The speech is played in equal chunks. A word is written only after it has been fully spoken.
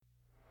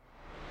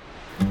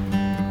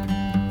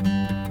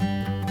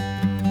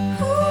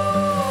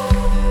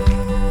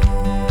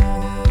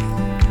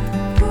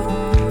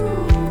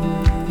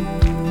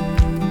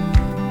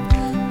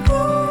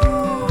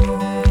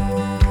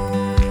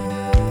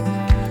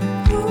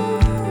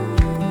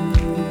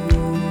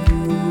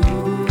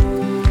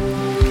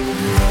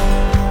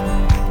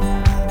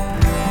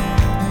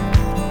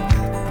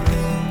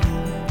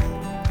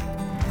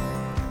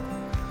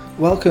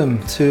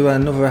Welcome to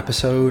another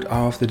episode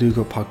of the Do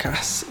Good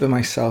Podcast with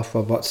myself,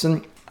 Rob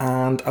Watson,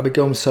 and I'll be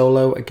going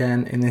solo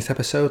again in this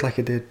episode like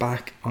I did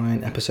back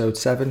on episode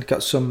 7.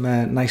 Got some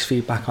nice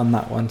feedback on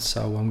that one,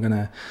 so I'm going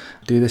to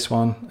do this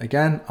one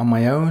again on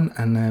my own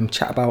and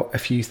chat about a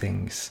few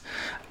things.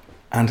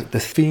 And the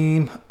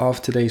theme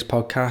of today's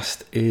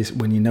podcast is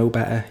when you know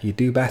better, you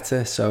do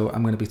better. So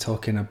I'm going to be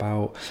talking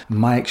about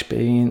my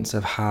experience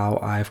of how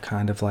I've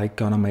kind of like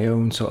gone on my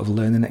own sort of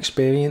learning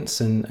experience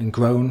and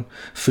grown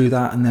through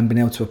that, and then been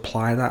able to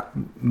apply that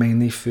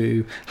mainly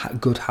through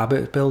good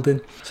habit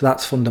building. So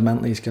that's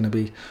fundamentally is going to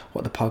be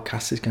what the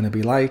podcast is going to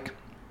be like.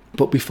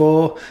 But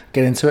before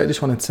getting into it, I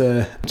just wanted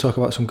to talk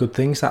about some good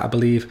things that I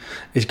believe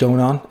is going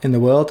on in the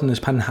world and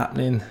has been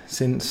happening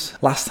since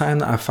last time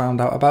that I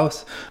found out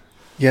about.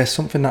 Yeah,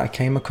 something that I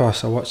came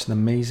across, I watched an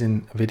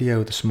amazing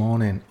video this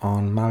morning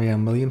on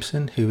Marianne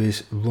Williamson, who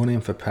is running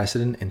for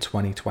president in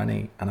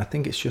 2020. And I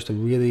think it's just a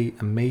really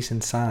amazing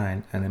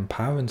sign, an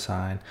empowering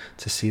sign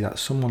to see that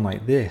someone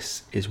like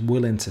this is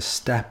willing to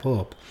step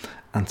up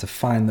and to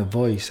find the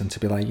voice and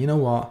to be like, you know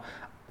what,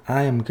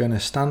 I am going to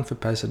stand for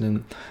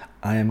president.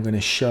 I am going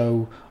to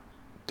show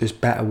there's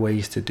better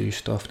ways to do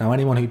stuff. Now,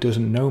 anyone who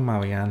doesn't know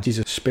Marianne, she's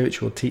a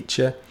spiritual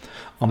teacher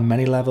on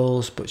many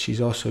levels, but she's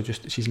also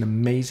she's an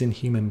amazing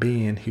human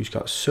being who's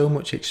got so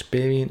much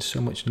experience, so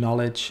much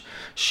knowledge.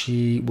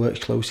 She works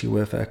closely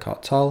with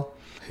Eckhart Tolle,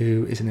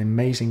 who is an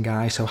amazing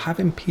guy. So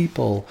having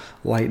people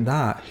like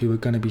that who are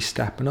going to be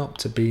stepping up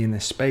to be in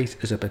this space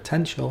is a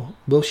potential.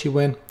 Will she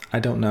win? I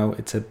don't know.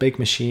 It's a big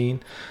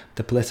machine,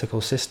 the political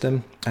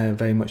system,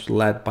 very much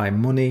led by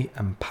money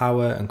and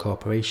power and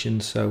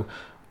corporations. So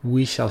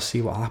we shall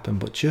see what happens.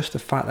 But just the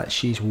fact that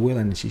she's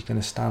willing and she's going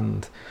to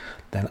stand,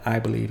 then I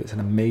believe it's an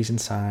amazing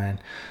sign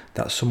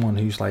that someone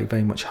who's like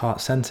very much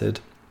heart-centered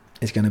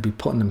is going to be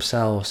putting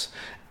themselves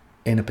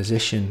in a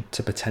position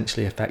to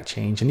potentially affect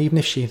change. And even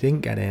if she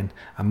didn't get in,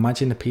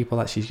 imagine the people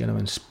that she's going to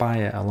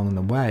inspire along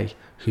the way,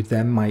 who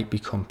then might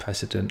become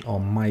president or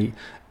might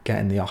get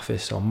in the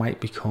office or might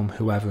become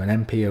whoever,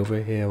 an MP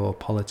over here or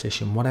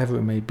politician, whatever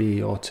it may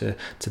be, or to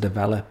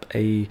develop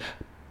a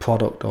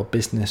product or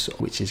business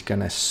which is going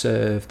to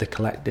serve the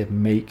collective,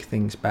 make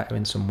things better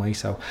in some way.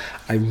 So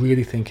I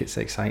really think it's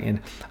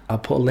exciting. I'll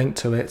put a link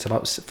to it. It's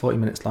about 40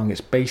 minutes long.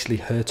 It's basically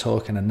her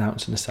talking,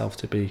 announcing herself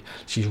to be,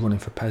 she's running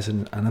for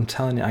president. And I'm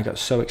telling you, I got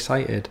so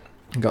excited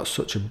and got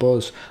such a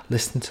buzz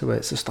listening to it.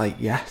 It's just like,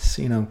 yes,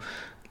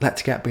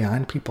 let's get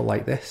behind people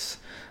like this.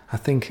 I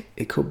think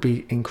it could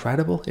be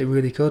incredible. It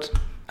really could.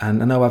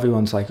 And I know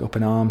everyone's like up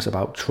in arms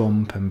about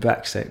Trump and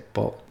Brexit,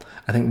 but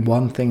I think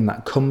one thing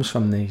that comes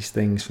from these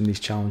things, from these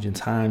challenging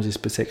times, is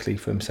particularly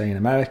from, say, in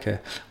America,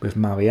 with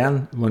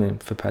Marianne running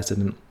for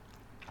president,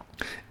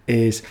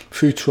 is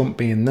through Trump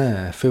being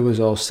there, through us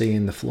all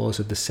seeing the flaws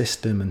of the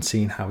system and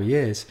seeing how he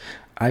is,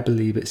 I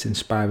believe it's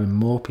inspiring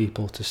more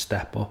people to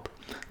step up,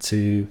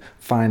 to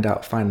find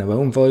their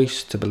own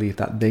voice, to believe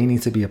that they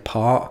need to be a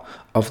part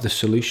of the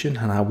solution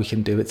and how we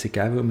can do it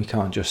together, and we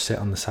can't just sit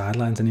on the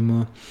sidelines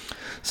anymore.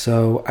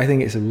 So I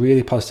think it's a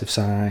really positive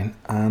sign.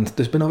 And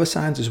there's been other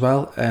signs as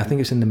well. I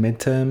think it's in the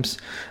midterms.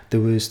 There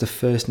was the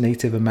first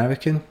Native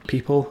American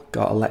people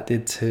got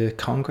elected to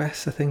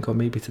Congress, I think, or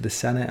maybe to the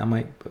Senate.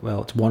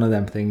 It's one of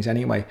them things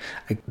anyway.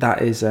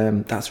 That's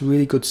a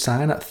really good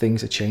sign that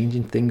things are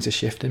changing, things are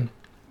shifting.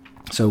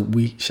 So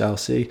we shall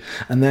see.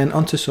 And then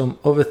onto some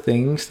other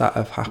things that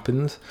have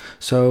happened.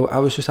 So I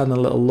was just having a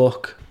little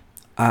look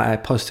at a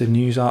positive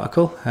news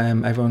article.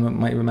 Everyone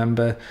might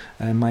remember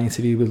my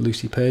interview with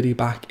Lucy Purdy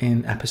back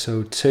in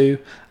episode 2.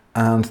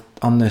 And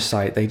on their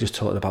site, they just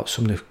talked about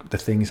some of the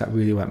things that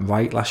really went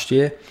right last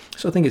year.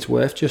 So I think it's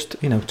worth just,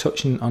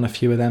 touching on a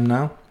few of them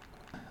now.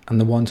 And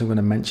the ones I'm going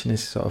to mention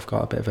is sort of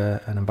got a bit of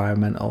an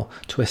environmental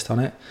twist on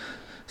it.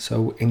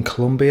 So in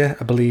Colombia,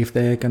 I believe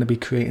they're going to be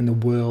creating the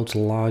world's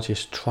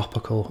largest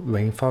tropical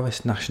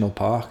rainforest national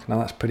park. Now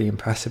that's pretty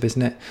impressive,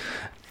 isn't it?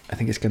 I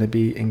think it's going to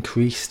be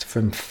increased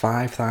from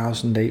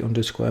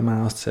 5,800 square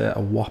miles to a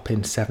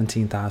whopping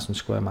 17,000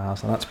 square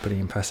miles. Now that's pretty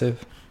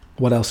impressive.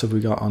 What else have we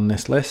got on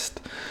this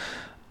list?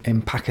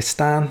 In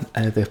Pakistan,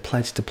 they've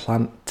pledged to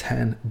plant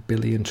 10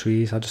 billion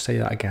trees. I'll just say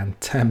that again,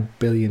 10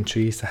 billion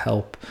trees to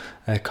help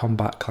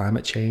combat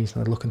climate change.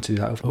 And they're looking to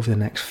do that over the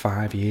next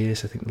 5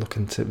 years. I think they're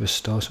looking to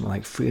restore something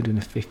like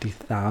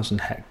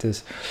 350,000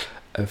 hectares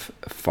of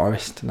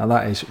forest. Now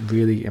that is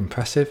really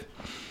impressive.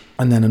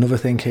 And then another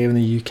thing here in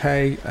the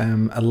UK,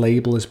 a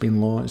label has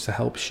been launched to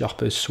help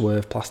shoppers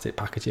swerve plastic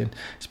packaging.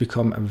 It's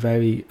become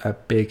a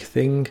big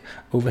thing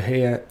over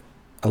here.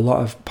 A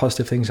lot of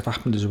positive things have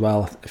happened as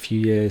well. A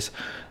few years,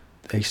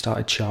 they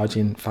started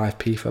charging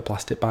 5p for a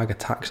plastic bag, a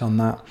tax on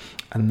that.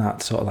 And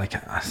that's sort of like,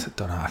 I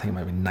don't know, I think it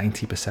might be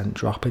 90%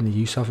 drop in the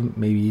use of them,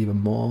 maybe even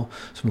more.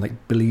 Something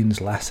like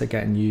billions less are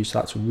getting used. So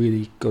that's a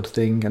really good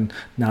thing. And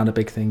now the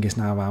big thing is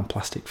now around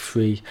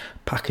plastic-free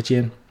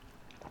packaging.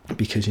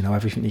 Because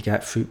everything you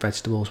get, fruit,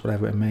 vegetables,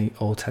 whatever it may,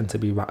 all tend to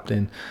be wrapped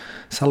in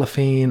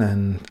cellophane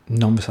and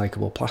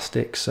non-recyclable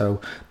plastic.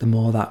 So the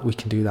more that we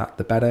can do that,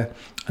 the better.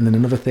 And then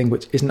another thing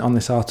which isn't on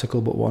this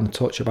article but want to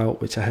touch about,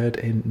 which I heard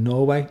in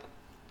Norway,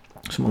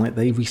 something like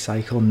they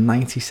recycle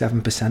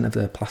 97% of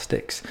their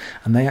plastics,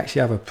 and they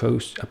actually have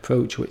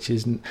approach which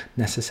isn't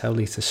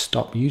necessarily to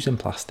stop using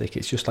plastic.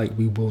 It's just like,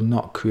 we will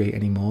not create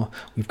any more.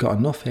 We've got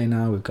enough here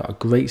now. We've got a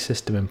great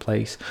system in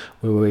place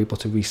where we're able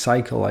to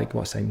recycle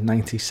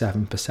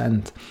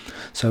 97%.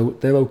 So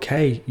they're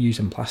okay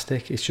using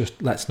plastic. It's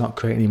just, let's not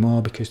create any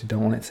more, because they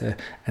don't want it to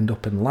end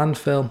up in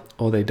landfill,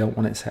 or they don't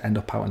want it to end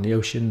up out in the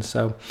ocean.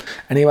 So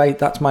anyway,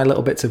 that's my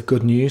little bits of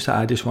good news that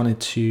I just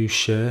wanted to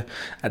share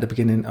at the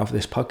beginning of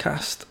this podcast.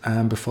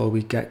 Before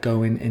we get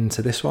going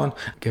into this one,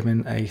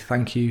 giving a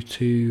thank you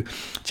to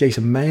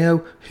Jason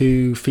Mayo,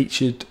 who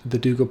featured the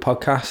Do Good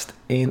podcast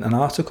in an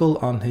article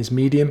on his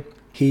Medium.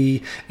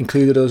 He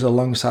included us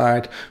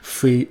alongside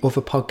 3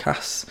 other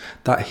podcasts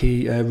that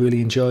he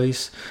really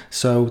enjoys.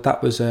 So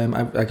that was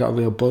I got a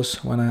real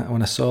buzz when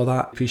I saw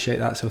that. Appreciate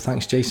that. So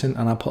thanks, Jason,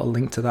 and I'll put a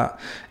link to that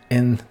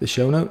in the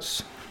show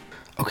notes.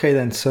 Okay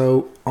then,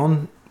 so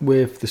on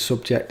with the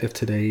subject of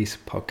today's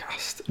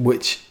podcast,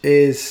 which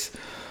is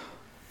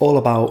all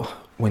about,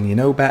 when you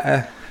know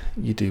better,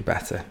 you do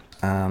better.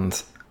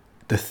 And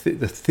the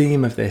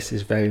theme of this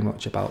is very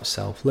much about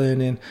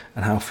self-learning,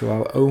 and how through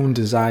our own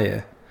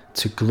desire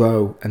to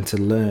grow and to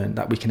learn,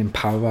 that we can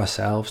empower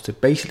ourselves to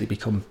basically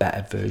become a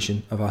better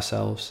version of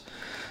ourselves.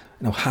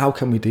 How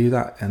can we do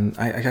that? And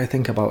I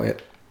think about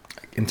it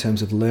in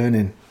terms of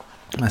learning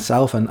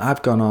myself, and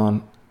I've gone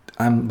on,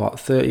 I'm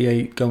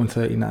 38, going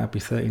 39, I'll be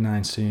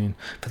 39 soon.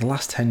 For the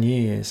last 10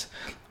 years,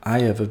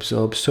 I have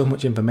absorbed so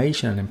much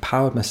information and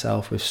empowered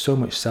myself with so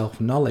much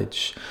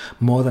self-knowledge,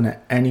 more than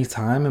at any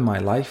time in my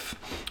life,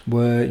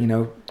 where,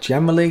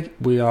 generally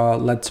we are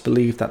led to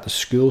believe that the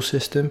school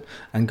system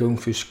and going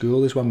through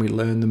school is when we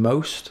learn the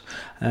most.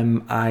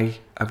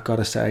 I've got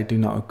to say, I do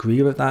not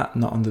agree with that,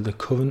 not under the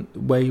current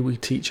way we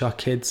teach our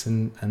kids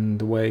and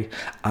the way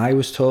I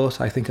was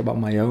taught. I think about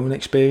my own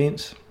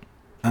experience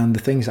and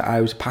the things that I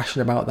was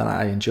passionate about, that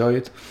I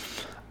enjoyed.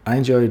 I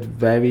enjoyed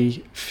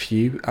very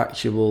few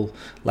actual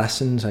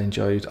lessons. I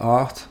enjoyed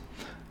art,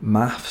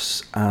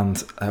 maths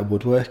and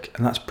woodwork,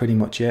 and that's pretty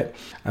much it.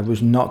 I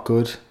was not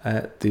good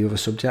at the other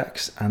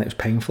subjects, and it was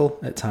painful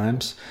at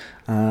times,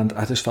 and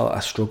I just felt I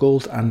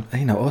struggled.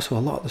 And also a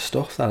lot of the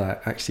stuff that I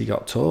actually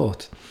got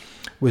taught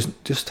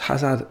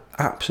has had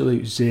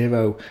absolute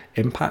zero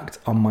impact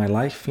on my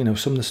life. Some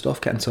of the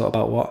stuff getting taught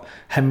about what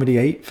Henry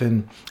VIII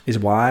and his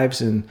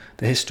wives and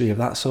the history of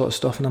that sort of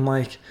stuff, and I'm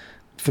like,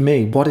 for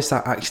me, what is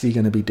that actually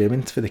going to be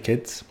doing for the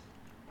kids?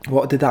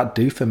 What did that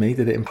do for me?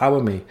 Did it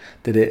empower me?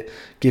 Did it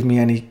give me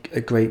any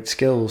great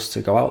skills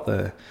to go out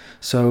there?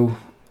 So,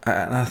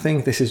 and I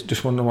think this is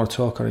just one I want to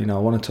talk on. I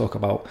want to talk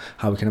about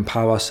how we can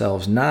empower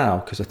ourselves now,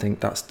 because I think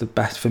that's the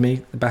best, for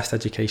me, the best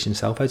education,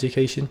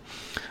 self-education.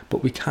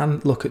 But we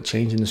can look at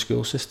changing the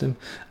school system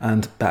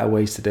and better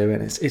ways to do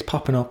it. It's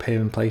popping up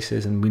here in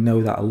places, and we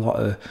know that a lot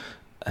of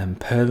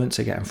parents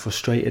are getting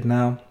frustrated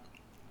now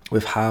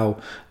with how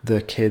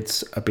the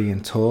kids are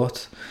being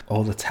taught,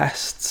 all the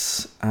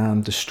tests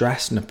and the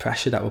stress and the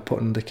pressure that we're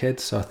putting on the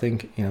kids. So I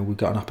think, we've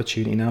got an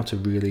opportunity now to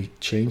really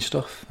change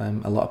stuff.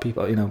 A lot of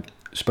people,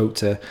 spoke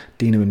to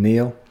Dina and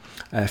Neil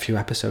a few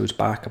episodes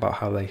back about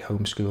how they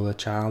homeschool their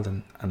child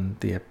and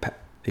the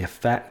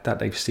effect that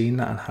they've seen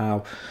that, and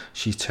how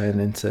she's turned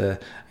into,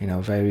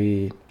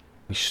 very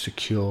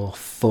secure,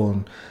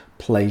 fun,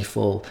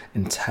 playful,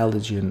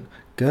 intelligent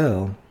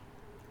girl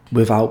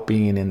without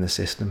being in the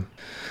system.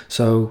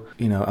 So,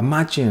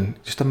 imagine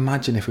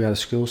if we had a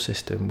school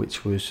system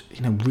which was,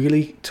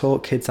 really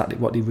taught kids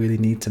what they really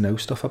need to know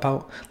stuff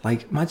about.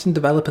 Like, imagine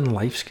developing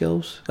life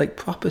skills, like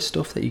proper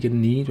stuff that you're going to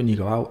need when you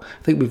go out.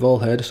 I think we've all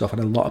heard of stuff,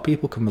 and a lot of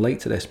people can relate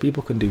to this.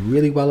 People can do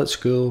really well at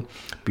school,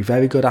 be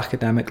very good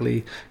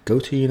academically, go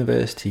to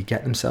university,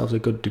 get themselves a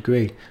good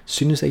degree. As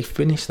soon as they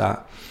finish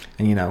that,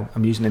 and,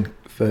 I'm using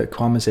for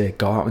commas here,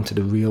 go out into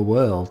the real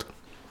world,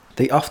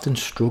 they often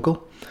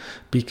struggle,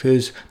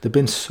 because they've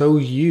been so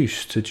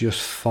used to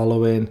just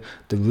following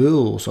the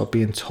rules or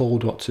being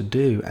told what to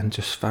do, and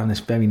just found this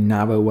very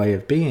narrow way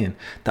of being,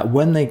 that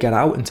when they get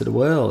out into the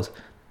world,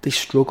 they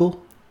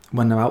struggle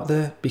when they're out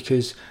there,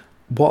 because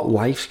what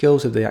life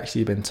skills have they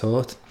actually been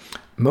taught?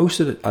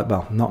 Most of the,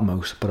 well, not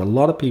most, but a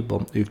lot of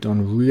people who've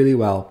done really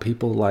well,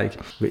 people like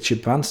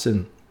Richard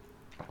Branson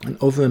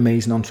and other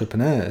amazing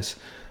entrepreneurs,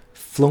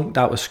 flunked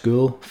out of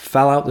school,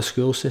 fell out the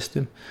school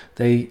system.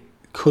 They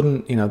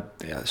couldn't,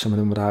 some of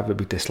them would either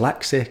be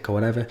dyslexic or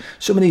whatever.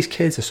 Some of these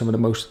kids are some of the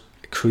most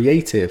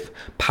creative,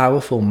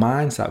 powerful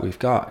minds that we've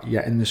got,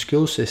 yet in the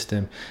school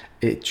system,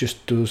 it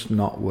just does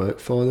not work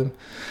for them.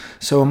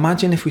 So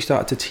imagine if we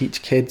started to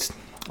teach kids,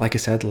 like I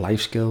said,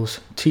 life skills,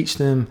 teach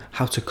them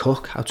how to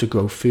cook, how to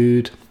grow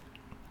food,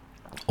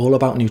 all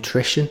about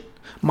nutrition.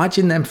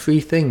 Imagine them 3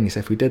 things.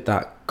 If we did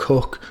that: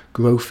 cook,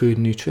 grow food,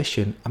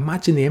 nutrition,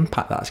 imagine the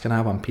impact that's going to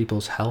have on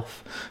people's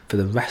health for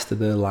the rest of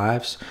their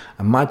lives.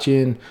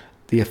 Imagine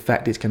the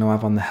effect it's going to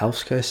have on the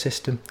healthcare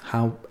system,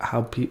 how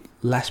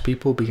less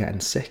people will be getting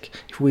sick.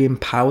 If we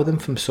empower them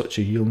from such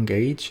a young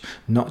age,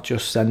 not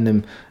just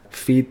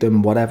feed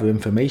them whatever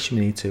information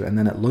we need to, and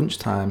then at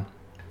lunchtime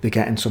they're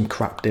getting some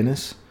crap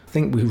dinners.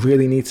 think we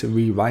really need to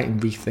rewrite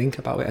and rethink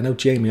about it. I know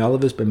Jamie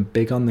Oliver's been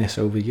big on this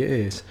over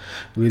years,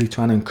 really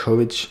trying to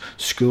encourage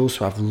schools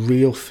to have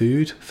real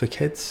food for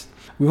kids.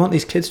 We want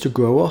these kids to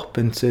grow up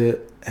and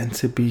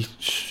to be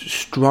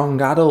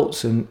strong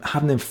adults and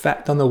have an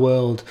effect on the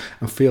world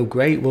and feel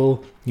great.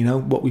 Well,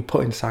 what we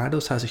put inside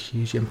us has a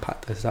huge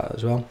impact as that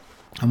as well.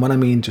 And when I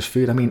mean just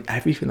food, I mean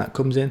everything that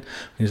comes in.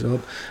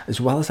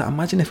 As well as that,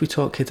 imagine if we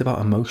taught kids about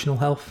emotional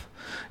health,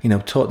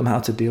 taught them how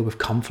to deal with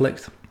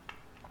conflict.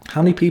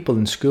 How many people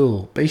in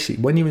school,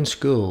 basically when you're in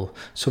school,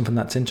 something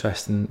that's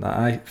interesting that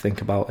I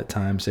think about at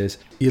times is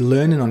you're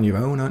learning on your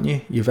own, aren't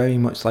you? You're very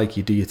much like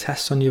you do your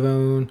tests on your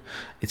own.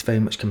 It's very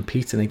much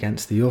competing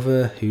against the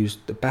other, who's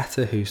the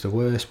better, who's the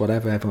worst,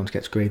 whatever. Everyone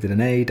gets graded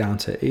an A down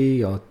to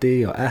E or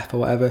D or F or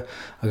whatever.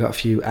 I got a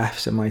few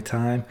Fs in my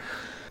time.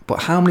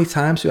 But how many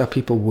times do we have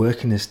people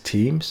working as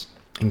teams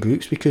and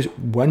groups? Because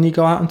when you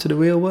go out into the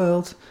real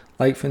world,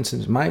 like for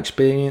instance, my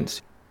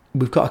experience,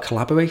 we've got to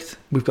collaborate.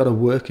 We've got to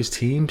work as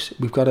teams.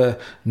 We've got to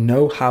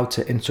know how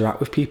to interact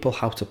with people,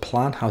 how to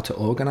plan, how to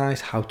organise,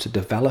 how to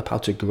develop, how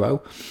to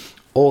grow.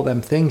 All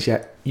them things,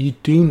 yet you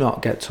do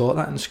not get taught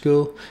that in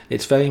school.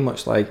 It's very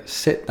much like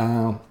sit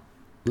down,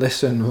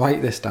 listen,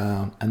 write this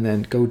down, and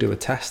then go do a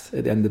test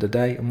at the end of the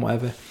day and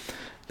whatever.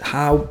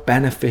 How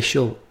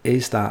beneficial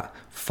is that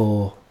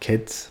for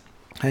kids?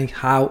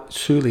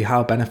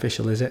 How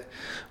beneficial is it?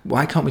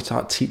 Why can't we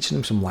start teaching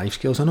them some life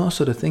skills? And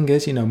also the thing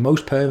is,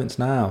 most parents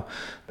now,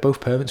 both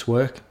parents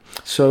work.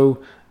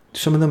 So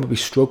some of them will be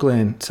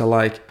struggling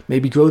to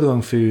maybe grow their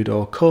own food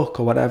or cook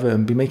or whatever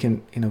and be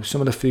making,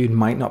 some of the food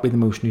might not be the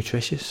most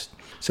nutritious.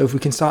 So if we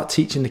can start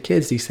teaching the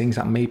kids these things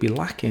that may be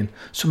lacking,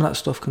 some of that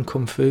stuff can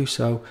come through.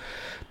 So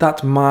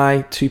that's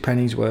my 2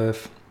 pennies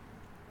worth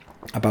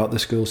about the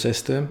school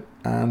system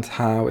and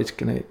how it's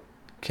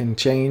can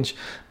change.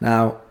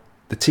 Now,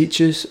 the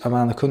teachers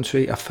around the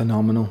country are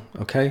phenomenal,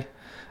 okay?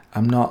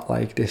 I'm not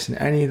like this in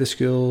any of the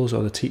schools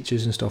or the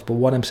teachers and stuff, but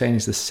what I'm saying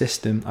is the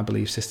system, I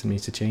believe system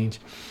needs to change.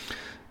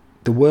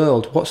 The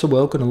world, what's the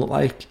world going to look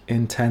like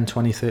in 10,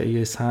 20, 30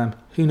 years' time?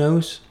 Who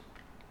knows?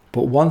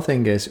 But one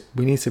thing is,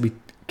 we need to be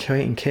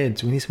creating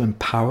kids. We need to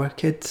empower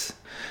kids.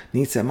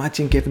 We need to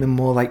imagine giving them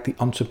more like the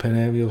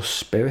entrepreneurial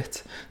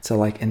spirit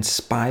to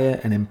inspire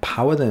and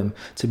empower them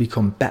to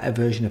become better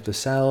version of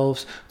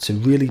themselves, to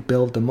really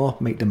build them up,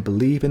 make them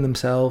believe in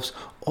themselves.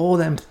 All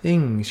them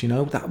things,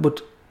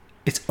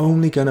 it's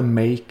only going to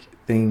make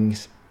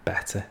things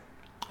better.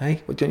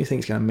 Hey, what don't you think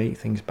is going to make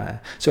things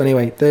better? So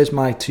anyway, there's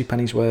my 2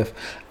 pennies worth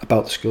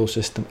about the school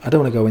system. I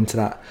don't want to go into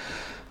that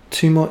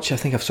too much. I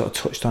think I've sort of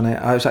touched on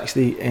it. I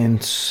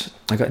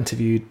got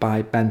interviewed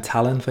by Ben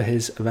Talon for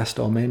his Arrest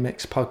All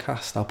Mimics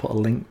podcast. I'll put a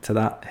link to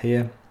that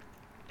here.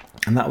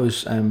 And that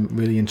was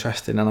really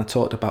interesting. And I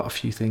talked about a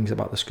few things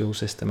about the school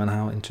system and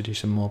how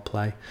introducing more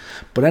play.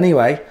 But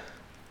anyway,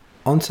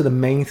 on to the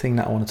main thing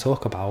that I want to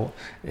talk about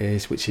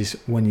which is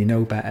when you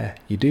know better,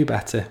 you do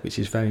better, which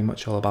is very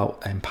much all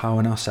about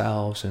empowering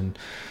ourselves and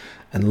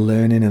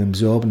learning and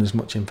absorbing as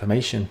much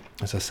information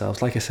as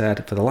ourselves. Like I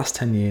said, for the last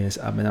 10 years,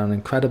 I've been on an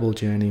incredible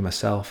journey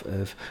myself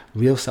of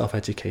real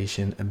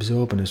self-education,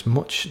 absorbing as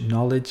much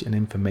knowledge and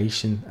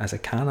information as I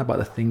can about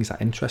the things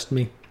that interest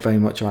me, very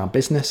much around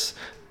business,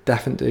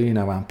 definitely,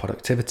 around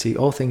productivity,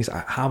 all things,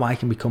 how I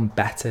can become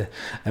better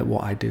at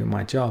what I do in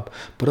my job,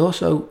 but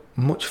also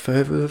much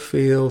further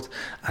afield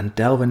and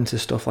delve into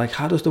stuff like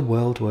how does the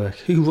world work?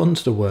 Who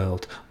runs the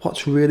world?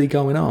 What's really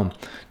going on?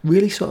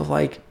 Really sort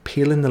of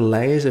peeling the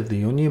layers of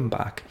the onion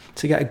back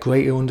to get a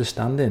greater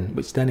understanding,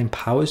 which then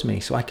empowers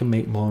me so I can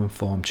make more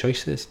informed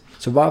choices.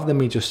 So rather than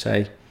me just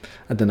say,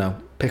 I don't know,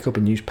 pick up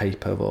a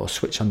newspaper or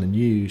switch on the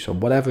news or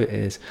whatever it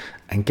is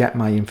and get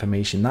my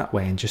information that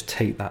way and just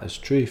take that as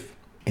truth.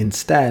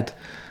 Instead,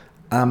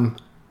 I'm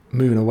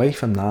moving away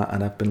from that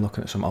and I've been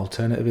looking at some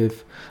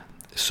alternative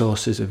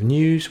sources of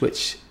news,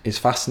 which is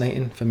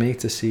fascinating for me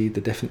to see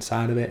the different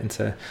side of it and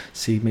to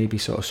see maybe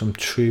sort of some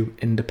true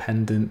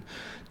independent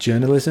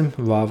journalism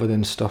rather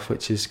than stuff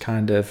which is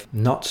kind of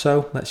not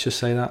so, let's just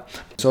say that.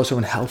 It's also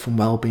in health and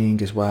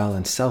well-being as well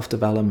and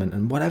self-development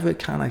and whatever it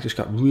can. I just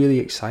got really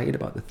excited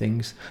about the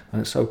things.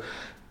 And so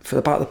for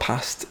about the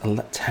past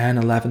 10,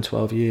 11,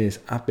 12 years,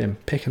 I've been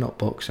picking up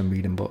books and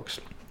reading books.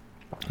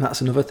 And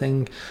that's another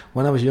thing.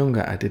 When I was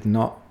younger, I did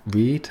not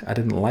read. I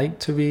didn't like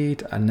to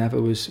read. I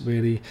never was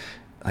really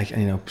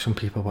some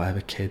people, whatever,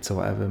 kids or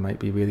whatever, might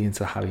be really into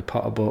the Harry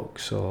Potter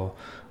books or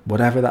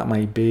whatever that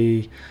might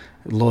be,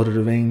 Lord of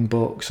the Rings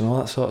books and all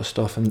that sort of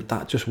stuff. And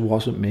that just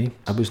wasn't me.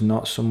 I was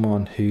not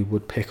someone who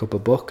would pick up a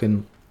book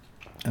and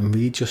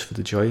read just for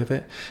the joy of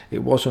it.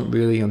 It wasn't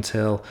really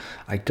until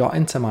I got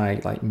into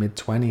my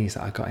mid-20s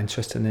that I got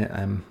interested in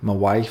it. My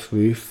wife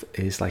Ruth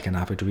is an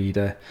avid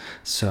reader,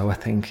 so I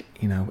think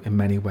in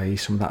many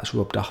ways some of that's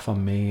rubbed off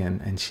on me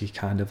and she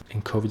kind of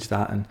encouraged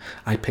that, and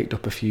I picked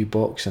up a few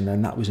books and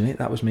then that was it.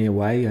 That was me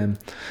away.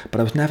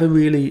 But I was never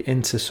really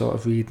into sort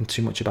of reading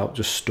too much about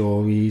just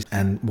stories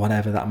and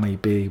whatever that may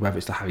be, whether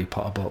it's the Harry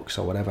Potter books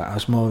or whatever. I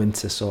was more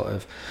into sort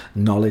of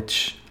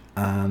knowledge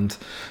and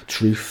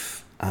truth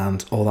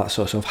and all that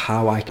sort of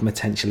how I can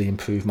potentially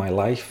improve my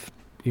life.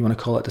 you want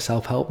to call it the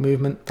self-help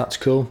movement, that's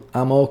cool.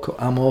 I'm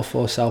all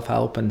for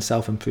self-help and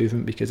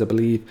self-improvement, because I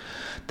believe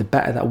the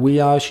better that we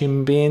are as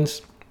human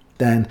beings,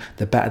 then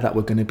the better that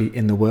we're going to be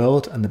in the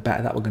world, and the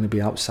better that we're going to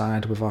be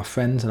outside with our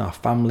friends and our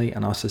family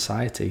and our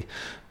society,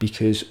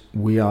 because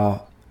we're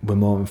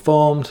more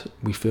informed,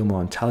 we feel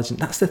more intelligent.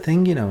 That's the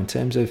thing, in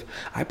terms of,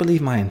 I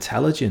believe my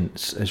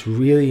intelligence has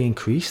really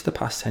increased the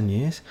past 10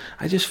 years.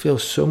 I just feel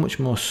so much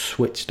more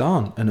switched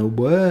on and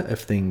aware of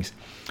things.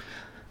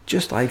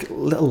 Just like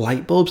little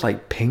light bulbs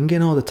like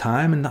pinging all the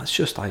time, and that's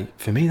just like,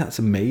 for me, that's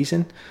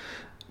amazing.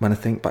 When I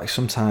think back,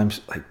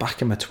 sometimes like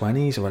back in my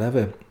 20s or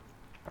whatever,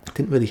 I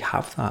didn't really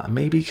have that. And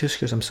maybe just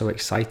because I'm so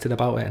excited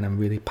about it and I'm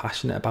really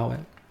passionate about it.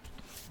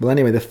 Well,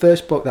 anyway, the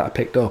first book that I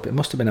picked up, it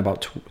must have been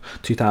about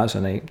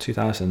 2008,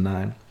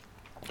 2009.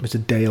 It was a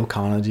Dale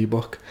Carnegie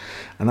book,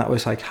 and that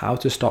was like How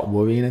to Stop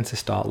Worrying and to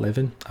Start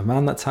Living.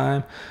 Around that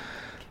time,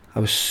 I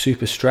was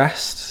super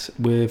stressed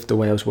with the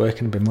way I was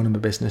working. I've been running my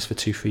business for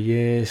 2-3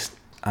 years,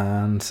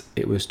 and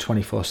it was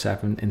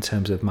 24/7 in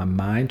terms of my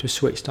mind was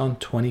switched on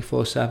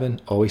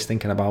 24/7, always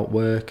thinking about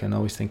work and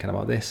always thinking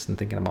about this and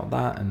thinking about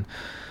that and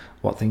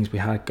what things we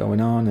had going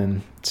on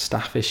and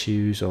staff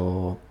issues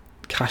or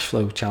cash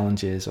flow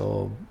challenges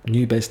or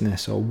new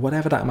business or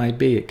whatever that might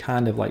be. It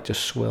kind of like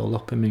just swirled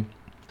up in me.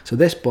 So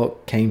this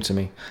book came to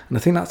me, and I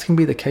think that can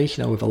be the case,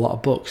 with a lot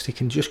of books. They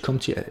can just come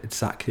to you at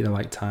exactly the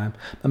right time.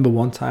 I remember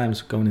one time I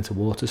was going into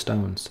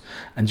Waterstones,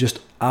 and just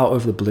out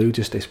of the blue,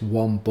 just this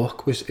one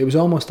book it was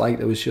almost like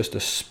there was just a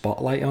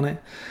spotlight on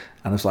it,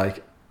 and I was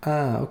like,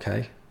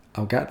 okay,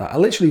 I'll get that. I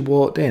literally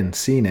walked in,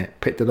 seen it,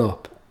 picked it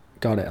up,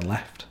 got it, and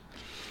left.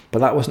 But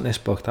that wasn't this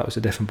book, that was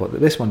a different book.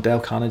 This one, Dale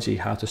Carnegie,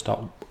 How to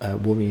Stop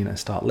Worrying and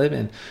Start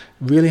Living,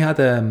 really had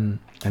an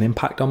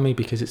impact on me,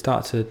 because it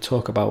started to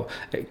talk about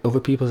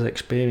other people's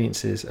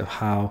experiences of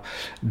how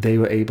they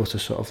were able to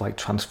sort of like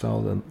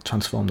transform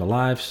their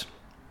lives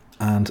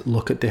and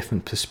look at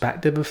different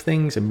perspective of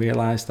things, and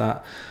realize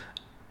that,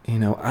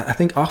 I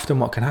think often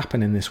what can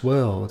happen in this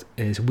world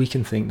is we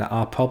can think that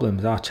our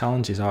problems, our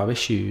challenges, our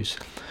issues,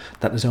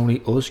 that there's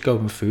only us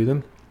going through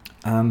them.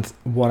 And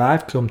what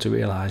I've come to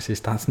realise is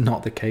that's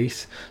not the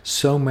case.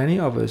 So many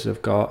of us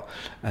have got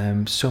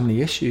so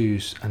many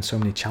issues and so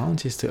many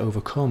challenges to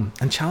overcome.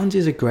 And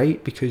challenges are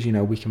great because,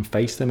 we can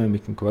face them and we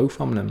can grow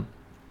from them.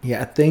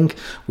 Yeah, I think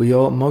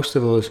most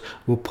of us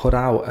will put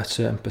out a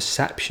certain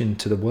perception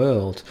to the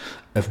world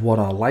of what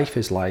our life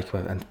is like,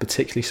 and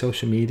particularly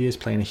social media is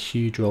playing a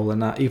huge role in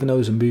that, even though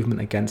there's a movement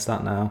against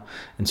that now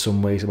in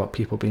some ways, about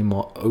people being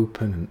more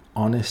open and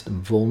honest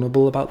and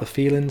vulnerable about the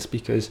feelings,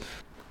 because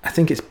I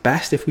think it's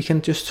best if we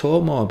can just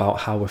talk more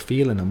about how we're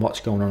feeling and what's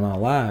going on in our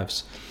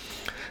lives.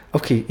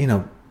 Okay,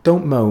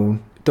 don't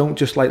moan. Don't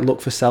just like look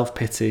for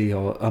self-pity,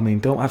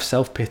 don't have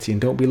self-pity, and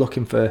don't be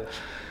looking for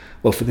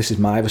this is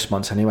my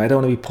response anyway. I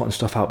don't want to be putting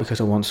stuff out because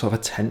I want sort of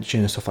attention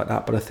and stuff like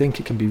that, but I think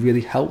it can be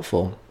really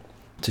helpful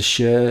to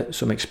share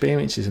some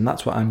experiences, and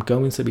that's what I'm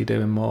going to be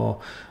doing more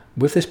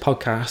with this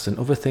podcast and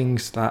other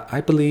things, that I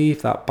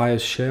believe that by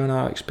us sharing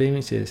our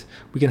experiences,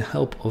 we can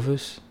help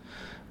others.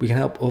 We can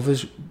help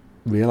others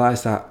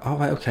realize that,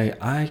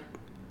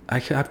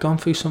 I've gone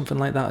through something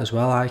like that as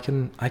well. I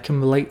can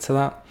relate to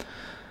that.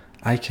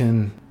 I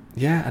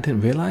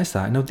didn't realize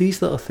that.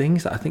 These little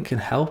things that I think can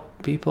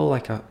help people.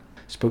 Like, I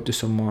spoke to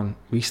someone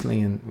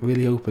recently and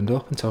really opened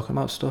up and talking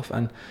about stuff,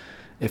 and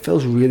it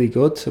feels really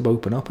good to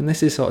open up. And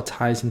this is sort of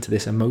ties into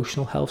this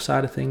emotional health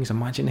side of things.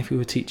 Imagine if we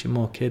were teaching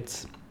more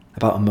kids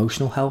about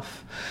emotional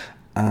health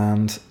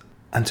and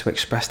to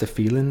express their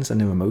feelings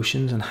and their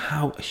emotions, and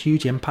how a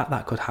huge impact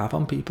that could have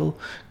on people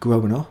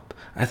growing up.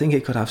 I think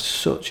it could have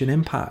such an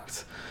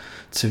impact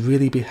to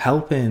really be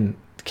helping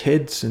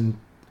kids and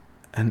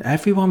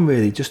everyone,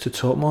 really, just to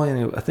talk more.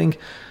 I think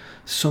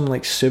some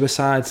like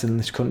suicides in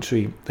this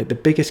country, like the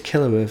biggest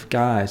killer of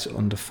guys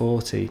under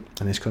 40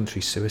 in this country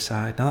is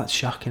suicide. Now that's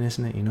shocking,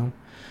 isn't it?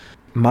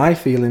 My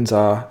feelings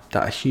are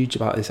that a huge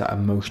about is that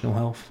emotional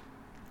health.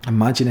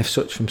 Imagine if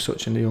from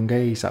such a young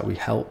age that we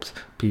helped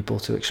people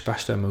to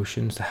express their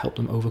emotions, to help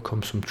them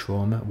overcome some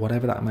trauma,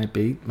 whatever that might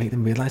be, make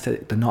them realise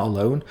that they're not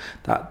alone,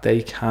 that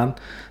they can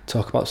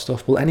talk about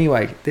stuff. Well,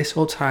 anyway, this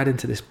all tied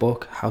into this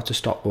book, How to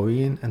Stop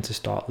Worrying and to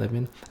Start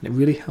Living. And it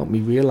really helped me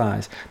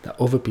realise that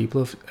other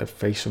people have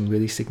faced some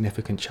really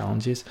significant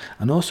challenges,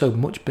 and also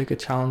much bigger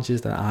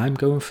challenges than I'm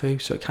going through.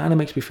 So it kind of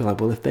makes me feel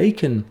like, well, if they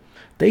can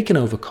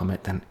overcome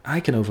it, then I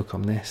can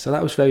overcome this. So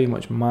that was very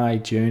much my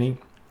journey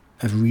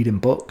of reading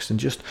books and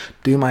just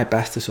do my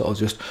best to sort of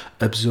just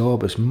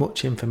absorb as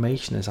much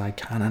information as I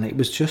can. And it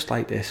was just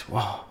like this,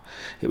 wow,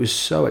 it was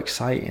so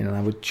exciting. And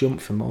I would jump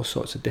from all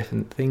sorts of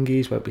different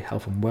thingies, whether it be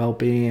health and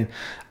well-being.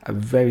 I'm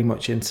very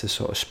much into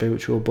sort of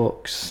spiritual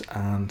books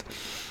and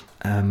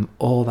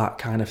all that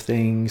kind of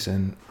things,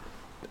 and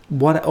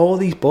what all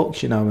these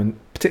books, and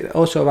particularly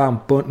also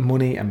around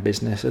money and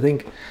business. I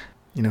think,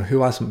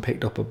 who hasn't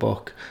picked up a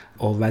book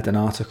or read an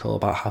article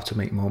about how to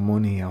make more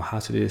money or how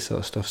to do this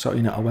sort of stuff. So,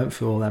 I went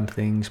through all them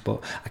things,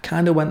 but I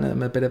kind of went at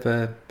them a bit of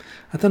a,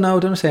 I don't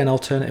want to say an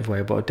alternative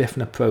way, but a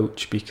different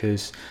approach,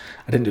 because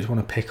I didn't just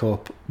want to pick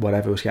up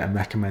whatever was getting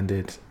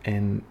recommended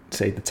in,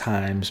 say, the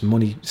Times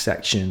money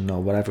section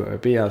or whatever it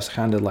would be. I was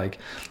kind of like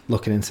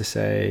looking into,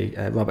 say,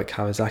 Robert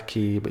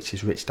Kiyosaki, which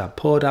is Rich Dad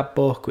Poor Dad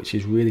book, which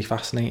is really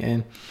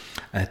fascinating.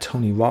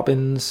 Tony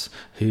Robbins,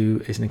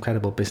 who is an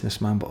incredible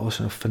businessman, but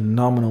also a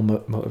phenomenal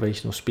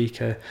motivational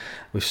speaker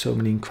with so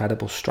many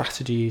incredible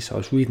strategies. So I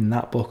was reading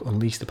that book,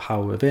 Unleash the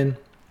Power Within.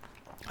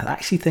 I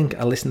actually think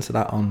I listened to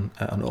that on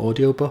an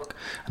audiobook,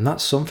 and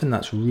that's something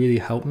that's really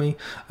helped me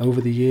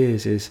over the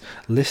years, is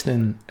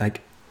listening.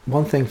 Like,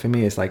 one thing for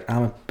me is, like,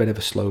 I'm a bit of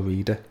a slow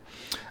reader.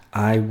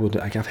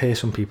 I've heard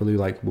some people who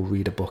like will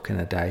read a book in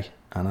a day,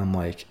 and I'm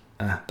like,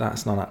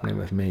 that's not happening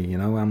with me.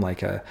 I'm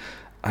like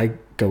I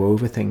go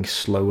over things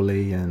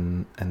slowly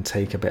and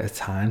take a bit of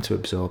time to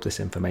absorb this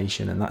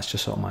information, and that's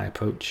just sort of my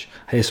approach.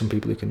 I hear some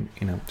people who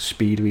can,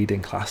 speed read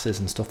in classes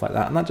and stuff like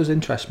that, and that does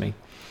interest me.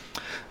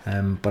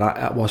 But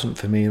that wasn't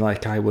for me.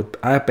 Like,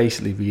 I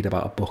basically read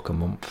about a book a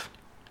month.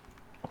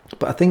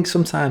 But I think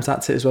sometimes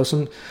that's it as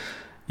well.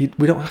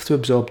 We don't have to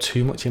absorb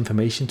too much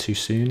information too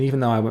soon, even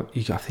though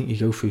I think you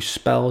go through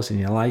spells in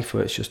your life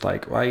where it's just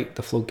like, right,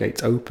 the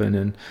floodgates open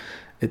and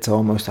it's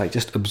almost like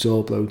just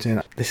absorb loads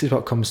in. This is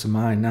what comes to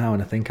mind now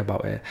when I think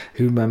about it.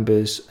 Who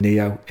remembers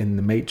Neo in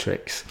The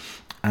Matrix?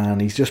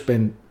 And he's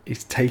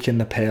taken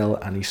the pill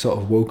and he's sort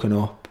of woken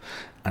up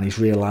and he's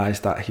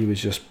realised that he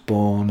was just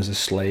born as a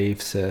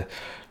slave to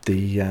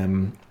the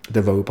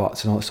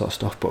robots and all that sort of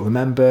stuff. But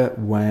remember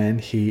when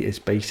he is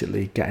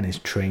basically getting his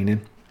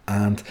training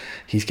and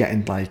he's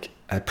getting like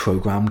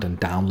programmed and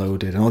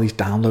downloaded, and all these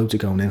downloads are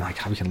going in, like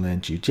how he can learn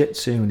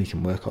jiu-jitsu and he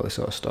can work all this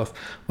sort of stuff.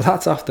 Well,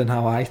 that's often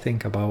how I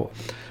think about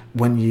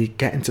when you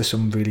get into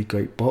some really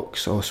great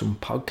books or some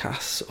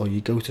podcasts, or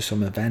you go to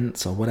some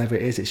events or whatever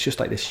it is. It's just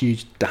like this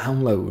huge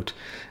download,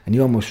 and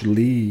you almost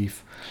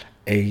leave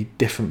a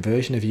different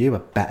version of you, a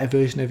better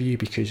version of you,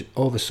 because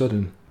all of a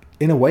sudden,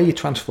 in a way, you're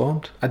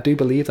transformed. I do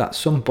believe that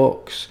some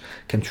books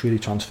can truly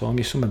transform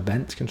you, some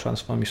events can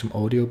transform you, some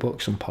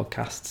audiobooks, some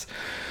podcasts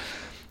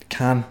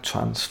can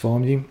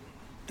transform you.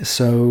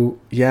 So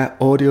yeah,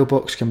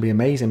 audiobooks can be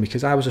amazing,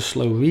 because I was a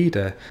slow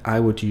reader. I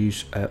would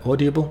use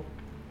Audible,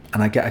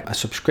 and I get a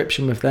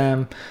subscription with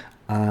them,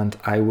 and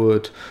I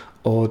would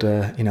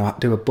order,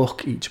 do a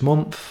book each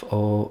month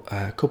or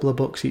a couple of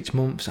books each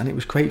month, and it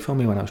was great for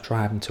me when I was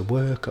driving to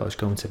work, or I was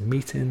going to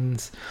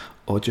meetings,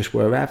 or just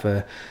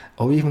wherever,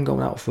 or even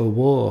going out for a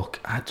walk.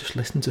 I'd just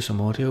listen to some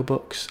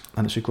audiobooks,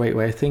 and it's a great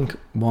way. I think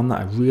one that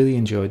I really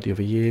enjoyed the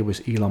other year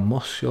was Elon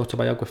Musk's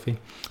autobiography.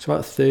 It's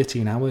about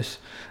 13 hours,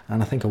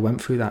 and I think I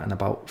went through that in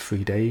about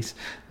 3 days.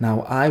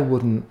 Now, I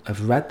wouldn't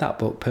have read that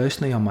book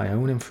personally on my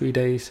own in 3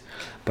 days,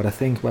 but I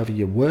think whether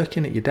you're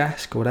working at your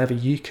desk or whatever,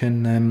 you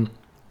can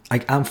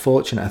I'm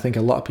fortunate. I think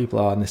a lot of people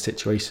are in this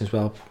situation as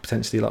well.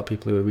 Potentially a lot of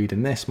people who are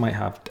reading this might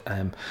have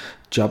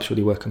jobs where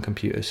they work on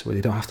computers, where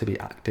they don't have to be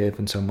active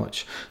and so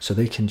much. So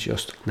they can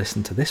just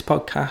listen to this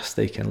podcast,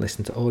 they can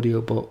listen to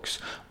audiobooks,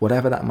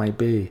 whatever that might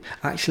be.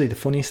 Actually, the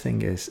funniest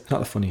thing is, not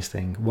the funniest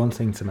thing, one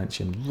thing to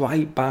mention,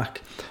 right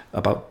back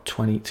about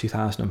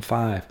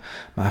 2005,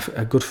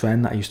 a good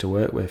friend that I used to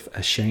work with,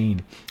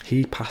 Shane,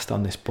 he passed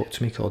on this book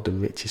to me called The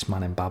Richest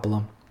Man in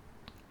Babylon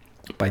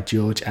by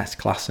George S.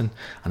 Clason,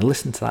 and I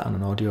listened to that on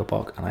an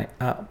audiobook, and I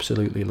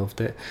absolutely loved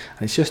it.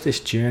 And it's just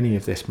this journey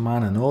of this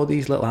man and all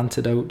these little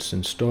anecdotes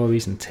and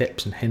stories and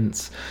tips and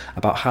hints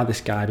about how this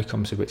guy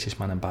becomes the richest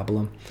man in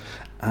Babylon.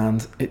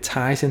 And it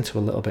ties into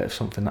a little bit of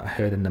something that I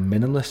heard in the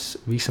Minimalist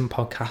recent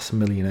podcast,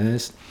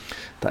 Millionaires,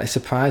 that is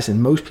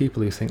surprising. Most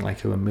people who think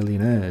who are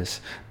millionaires,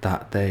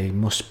 that they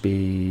must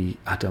be,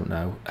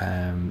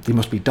 they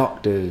must be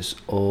doctors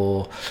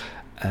or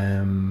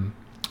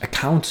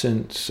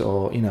accountants,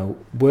 or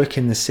work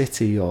in the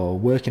city, or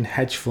work in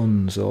hedge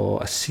funds,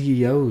 or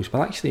CEOs.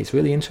 But actually, it's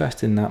really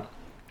interesting that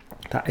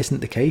isn't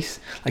the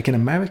case. Like in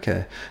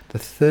America, the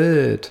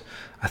third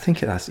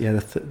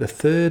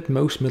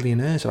most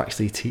millionaires are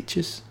actually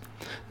teachers.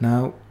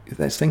 Now,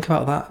 let's think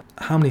about that.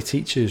 How many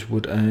teachers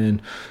would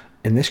earn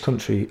in this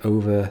country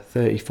over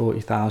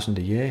 30,000-40,000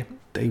 a year?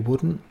 They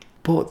wouldn't.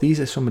 But these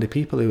are some of the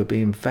people who are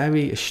being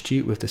very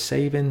astute with the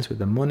savings, with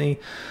the money,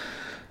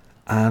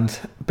 and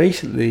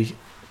basically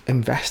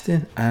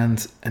investing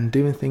and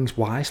doing things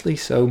wisely.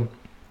 So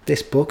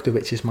this book, The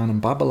Richest Man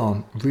in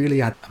Babylon, really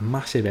had a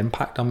massive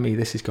impact on me.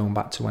 This is going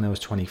back to when I was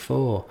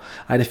 24.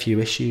 I had a few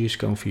issues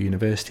going through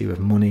university with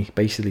money.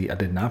 Basically, I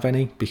didn't have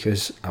any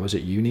because I was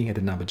at uni. I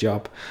didn't have a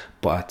job,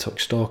 but I took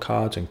store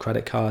cards and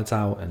credit cards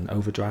out and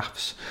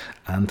overdrafts,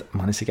 and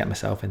managed to get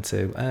myself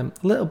into a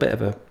little bit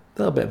of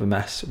a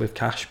mess with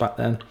cash back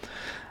then.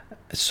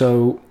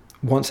 So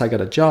once I got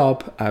a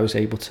job, I was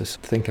able to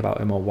think about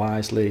it more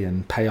wisely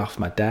and pay off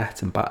my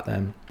debt and back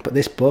then. But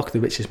this book, The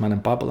Richest Man in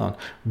Babylon,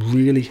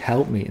 really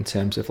helped me in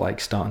terms of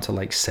starting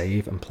to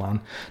save and plan.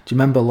 Do you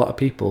remember a lot of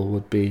people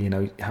would be,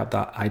 have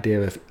that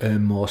idea of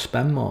earn more,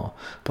 spend more.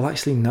 But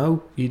actually,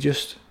 no, you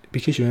just,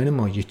 because you're earning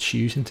more, you're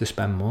choosing to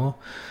spend more.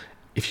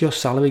 If your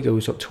salary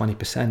goes up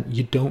 20%,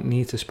 you don't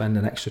need to spend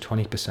an extra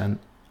 20%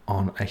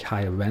 on a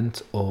higher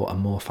rent or a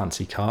more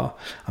fancy car.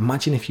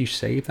 Imagine if you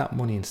save that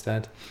money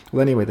instead.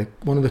 Well, anyway,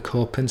 one of the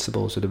core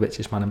principles of The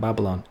Richest Man in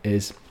Babylon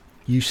is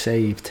you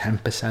save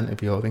 10%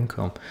 of your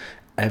income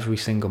every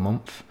single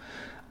month,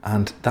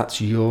 and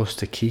that's yours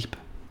to keep,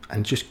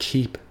 and just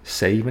keep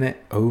saving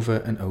it over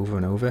and over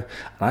and over. And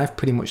I've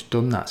pretty much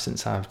done that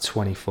since I was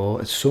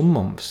 24. At some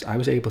months I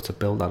was able to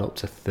build that up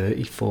to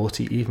 30,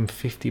 40, even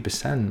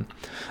 50%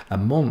 a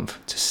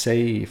month to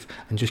save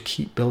and just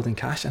keep building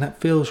cash. And it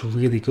feels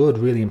really good,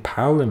 really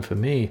empowering for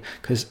me,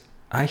 because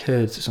I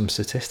heard some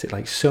statistic,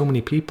 like so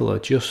many people are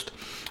just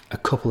a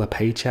couple of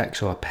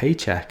paychecks or a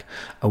paycheck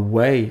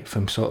away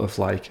from sort of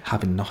like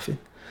having nothing.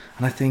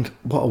 And I think,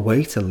 what a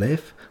way to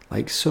live,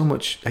 like so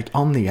much like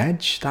on the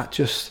edge.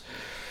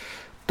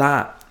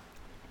 That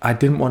I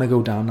didn't want to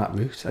go down that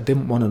route. I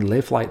didn't want to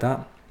live like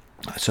that.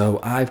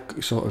 So I've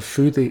sort of,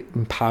 through the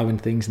empowering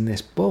things in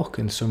this book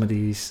and some of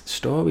these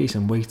stories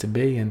and way to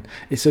be, and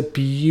it's a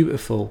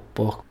beautiful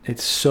book.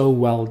 It's so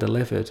well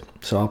delivered.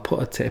 So I'll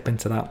put a tip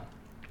into that.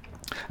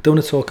 I don't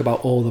want to talk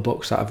about all the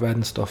books that I've read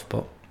and stuff,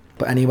 but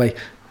anyway,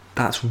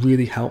 that's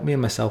really helped me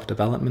in my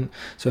self-development.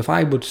 So if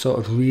I would sort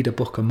of read a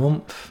book a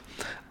month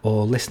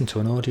or listen to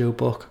an audio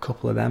book, a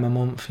couple of them a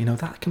month,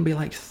 that can be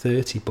like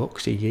 30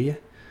 books a year.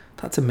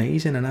 That's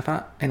amazing. And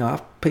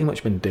I've pretty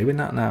much been doing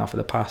that now for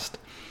the past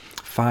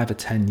 5 or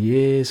 10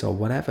 years or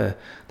whatever.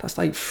 That's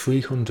like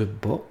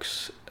 300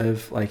 books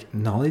of like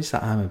knowledge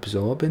that I'm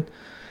absorbing.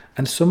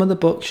 And some of the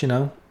books,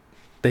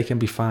 they can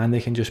be fine.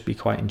 They can just be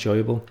quite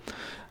enjoyable.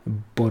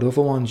 But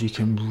other ones, you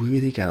can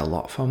really get a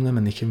lot from them,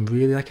 and they can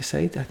really, like I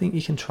say, I think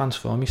you can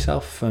transform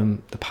yourself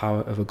from the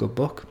power of a good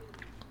book.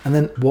 And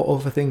then what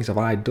other things have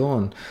I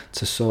done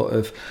to sort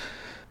of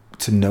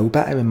to know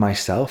better in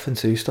myself and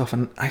to do stuff?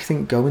 And I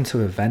think going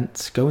to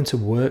events, going to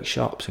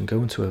workshops and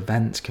going to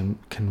events can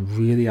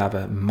really have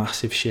a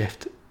massive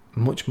shift,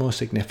 much more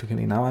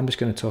significantly. Now I'm just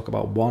going to talk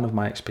about one of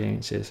my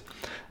experiences.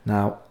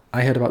 Now,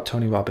 I heard about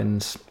Tony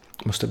Robbins,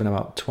 must have been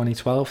about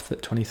 2012,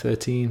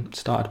 2013,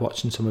 started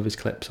watching some of his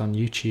clips on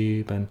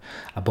YouTube, and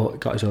I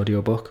got his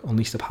audio book,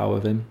 Unleash the Power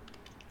of Him.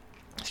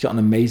 He's got an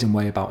amazing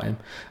way about him,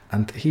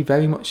 and he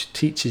very much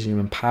teaches you,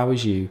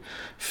 empowers you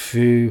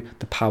through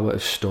the power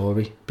of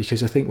story.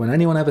 Because I think when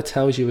anyone ever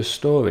tells you a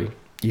story,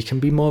 you can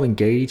be more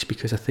engaged,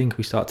 because I think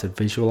we start to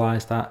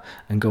visualize that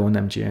and go on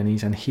them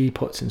journeys. And he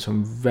puts in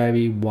some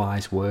very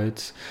wise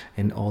words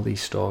in all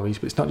these stories.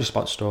 But it's not just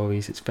about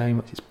stories, it's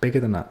bigger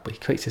than that. But he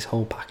creates this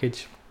whole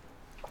package.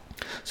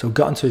 So I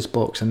got into his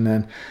books, and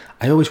then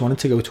I always wanted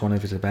to go to one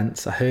of his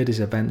events. I heard his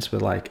events were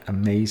like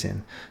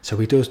amazing. So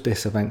he does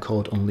this event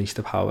called Unleash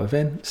the Power of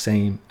Him,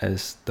 same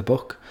as the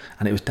book,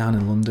 and it was down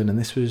in London. And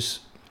this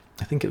was,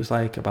 I think it was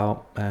like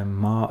about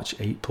March,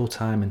 April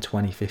time in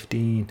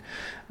 2015.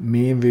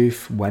 Me and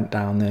Ruth went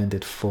down there and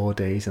did 4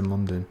 days in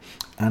London,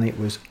 and it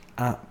was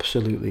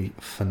absolutely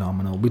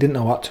phenomenal. We didn't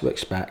know what to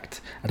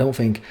expect.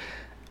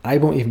 I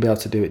won't even be able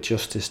to do it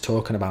justice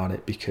talking about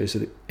it, because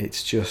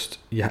it's just,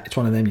 yeah, it's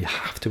one of them, you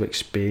have to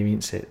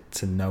experience it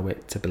to know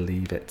it, to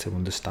believe it, to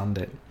understand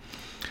it.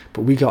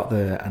 But we got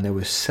there, and there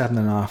was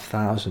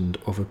 7,500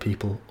 other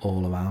people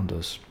all around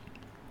us.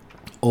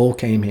 All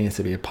came here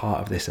to be a part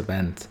of this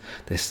event,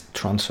 this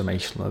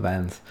transformational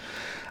event.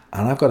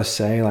 And I've got to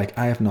say, like,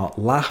 I have not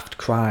laughed,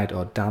 cried,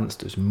 or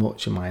danced as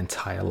much in my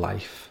entire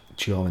life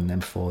during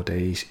them 4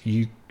 days.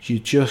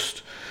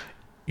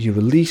 You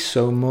release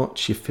so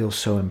much, you feel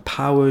so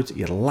empowered,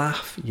 you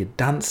laugh, you're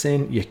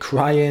dancing, you're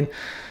crying.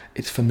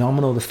 It's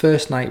phenomenal. The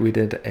first night we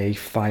did a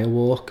fire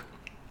walk,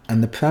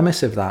 and the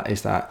premise of that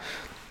is that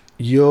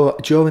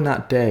during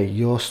that day,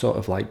 you're sort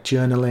of like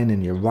journaling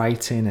and you're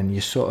writing, and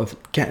you're sort of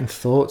getting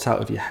thoughts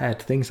out of your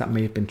head, things that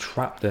may have been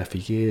trapped there for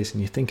years,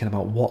 and you're thinking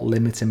about what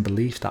limiting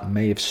beliefs that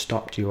may have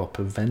stopped you or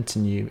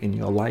preventing you in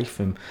your life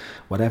from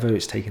whatever,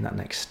 it's taking that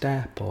next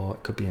step, or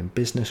it could be in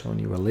business or in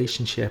your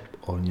relationship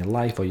or in your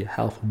life or your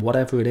health,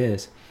 whatever it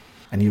is.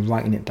 And you're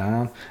writing it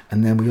down.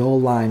 And then we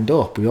all lined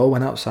up, we all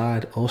went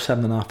outside, all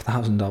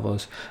 7,500 of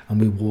us, and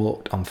we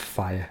walked on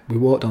fire. We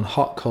walked on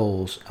hot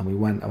coals, and we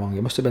went along,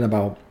 it must have been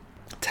about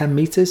 10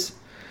 meters.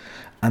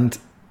 And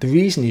the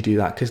reason you do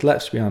that, because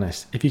let's be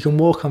honest, if you can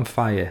walk on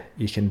fire,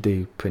 you can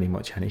do pretty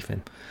much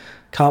anything.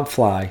 Can't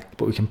fly,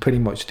 but we can pretty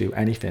much do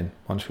anything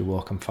once we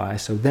walk on fire.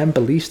 So then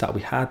beliefs that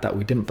we had that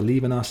we didn't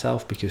believe in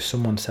ourselves because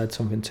someone said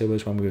something to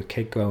us when we were a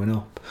kid growing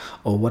up,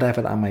 or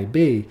whatever that may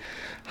be,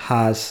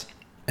 has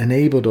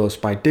enabled us.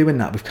 By doing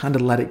that, we've kind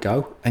of let it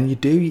go, and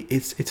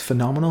it's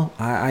phenomenal.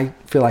 I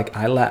feel like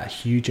I let a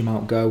huge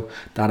amount go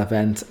that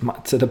event,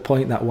 to the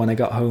point that when I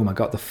got home, I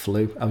got the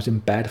flu. I was in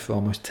bed for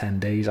almost 10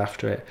 days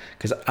after it,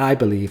 because I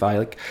believe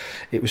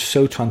it was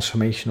so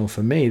transformational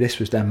for me. This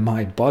was then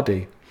my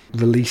body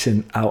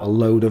releasing out a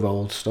load of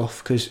old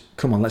stuff. Because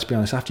come on, let's be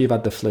honest, after you've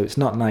had the flu, it's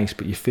not nice,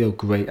 but you feel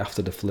great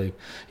after the flu.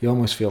 You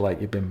almost feel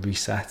like you've been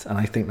reset, and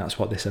I think that's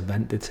what this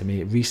event did to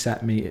me. It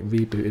reset me, it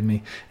rebooted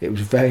me. It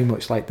was very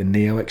much like the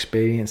Neo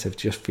experience of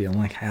just feeling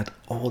like I had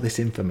all this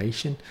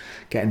information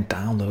getting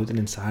downloaded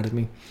inside of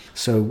me.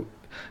 So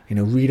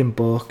reading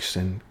books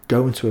and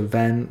going to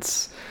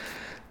events.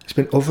 There's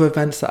been other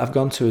events that I've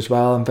gone to as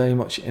well. I'm very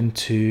much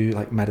into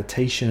like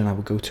meditation, and I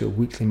would go to a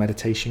weekly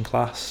meditation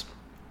class.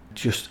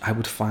 I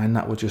would find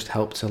that would just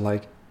help to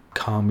like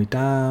calm me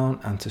down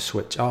and to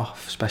switch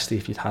off, especially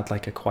if you'd had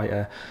like quite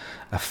a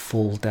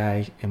full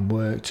day in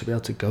work, to be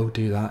able to go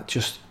do that.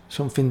 Just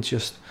something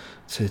just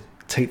to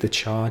take the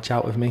charge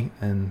out of me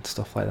and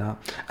stuff like that.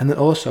 And then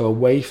also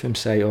away from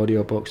say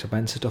audiobooks,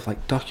 events and stuff,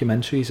 like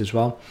documentaries as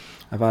well.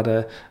 I've had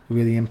a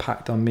really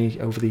impact on me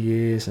over the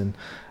years, and I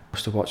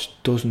must have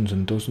watched dozens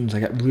and dozens. I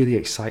get really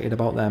excited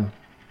about them.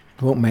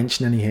 I won't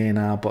mention any here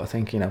now, but I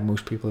think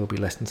most people who will be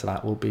listening to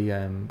that will be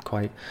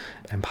quite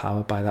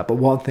empowered by that. But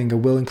one thing I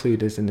will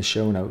include is in the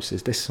show notes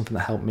is this is something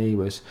that helped me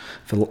was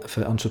for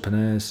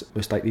entrepreneurs,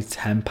 was like these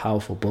 10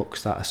 powerful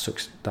books that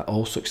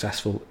all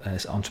successful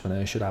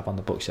entrepreneurs should have on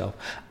the bookshelf.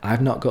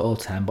 I've not got all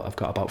 10, but I've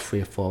got about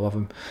 3 or 4 of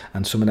them,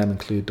 and some of them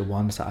include the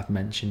ones that I've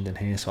mentioned in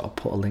here. So I'll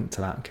put a link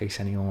to that in case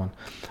anyone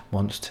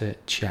wants to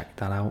check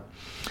that out,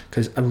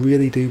 because I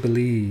really do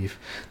believe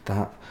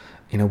that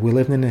we're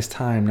living in this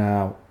time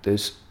now.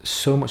 There's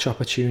so much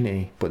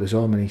opportunity, but there's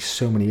so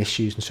many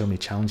issues and so many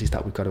challenges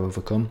that we've got to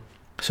overcome.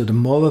 So the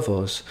more of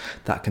us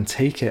that can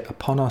take it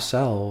upon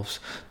ourselves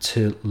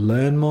to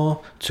learn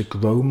more, to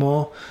grow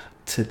more,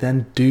 to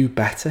then do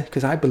better,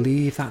 because I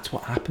believe that's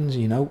what happens.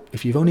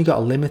 If you've only got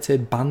a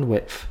limited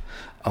bandwidth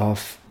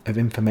of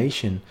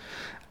information,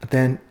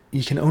 then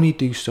you can only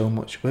do so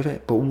much with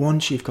it. But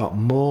once you've got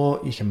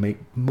more, you can make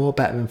more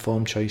better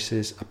informed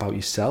choices about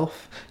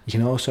yourself. You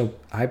can also,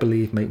 I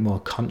believe, make more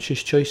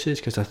conscious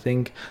choices, because I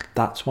think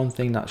that's one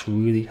thing that's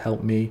really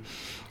helped me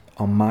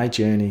on my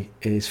journey,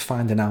 is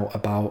finding out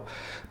about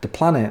the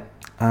planet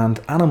and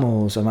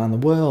animals around the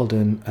world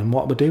and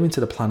what we're doing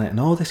to the planet and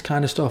all this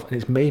kind of stuff. And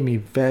it's made me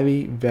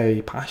very,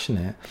 very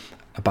passionate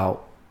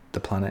about the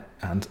planet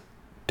and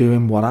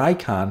doing what I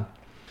can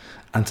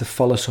and to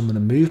follow some of the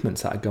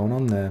movements that are going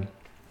on there,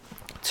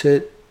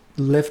 to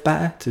live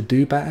better, to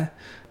do better.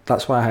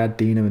 That's why I had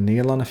Dina and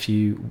Neil on a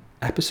few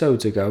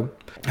episodes ago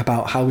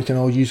about how we can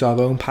all use our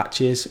own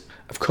patches.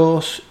 Of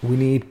course, we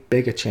need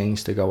bigger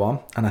change to go on,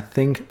 and I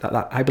think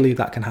that I believe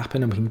that can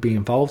happen and we can be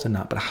involved in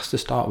that, but it has to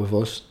start with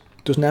us.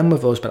 It doesn't end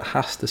with us, but it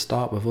has to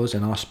start with us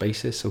in our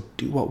spaces. So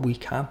do what we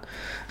can.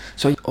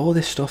 So all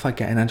this stuff I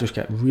get in, I just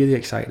get really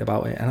excited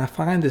about it. And I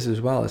find this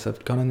as well, as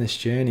I've gone on this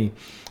journey,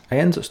 I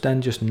end up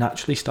then just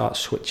naturally start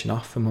switching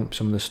off from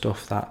some of the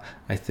stuff that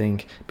I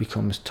think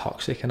becomes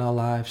toxic in our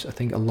lives. I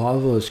think a lot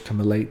of us can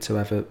relate to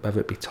whether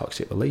it be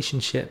toxic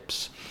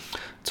relationships,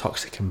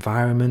 toxic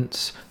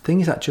environments,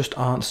 things that just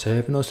aren't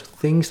serving us,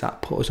 things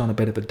that put us on a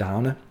bit of a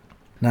downer.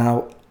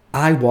 Now,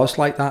 I was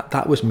like that.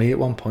 That was me at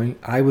one point.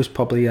 I was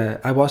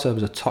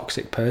a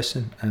toxic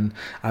person, and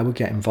I would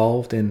get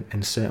involved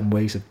in certain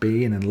ways of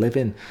being and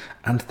living,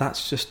 and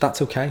that's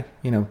okay.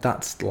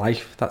 That's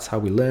life. That's how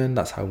we learn.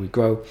 That's how we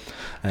grow.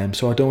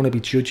 So I don't want to be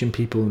judging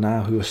people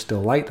now who are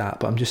still like that,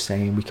 but I'm just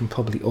saying we can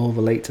probably all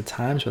relate to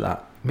times with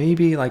that.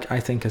 Maybe I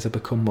think as I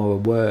become more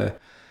aware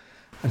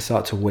and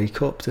start to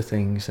wake up to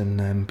things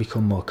and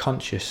become more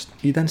conscious,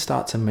 you then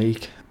start to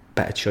make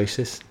better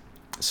choices.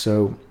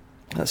 So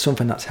that's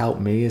something that's helped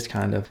me, is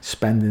kind of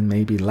spending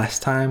maybe less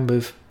time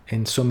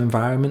in some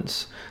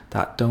environments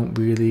that don't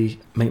really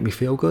make me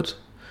feel good.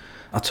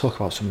 I'll talk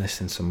about some of this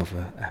in some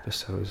other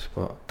episodes,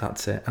 but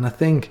that's it. And I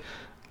think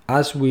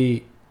as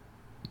we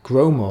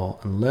grow more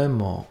and learn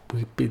more,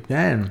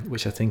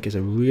 which I think is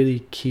a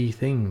really key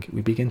thing,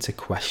 we begin to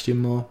question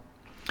more.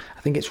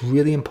 I think it's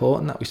really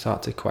important that we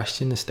start to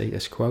question the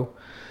status quo.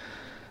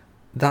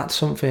 That's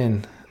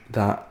something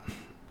that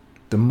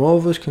the more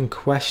of us can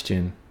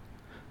question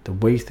the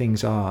way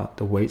things are,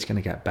 the way it's going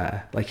to get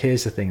better. Like,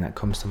 here's the thing that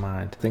comes to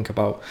mind. Think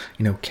about,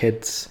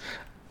 kids,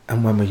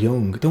 and when we're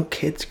young, don't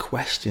kids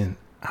question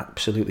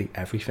absolutely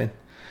everything?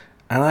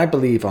 And I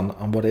believe on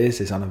what it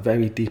is on a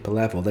very deeper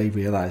level, they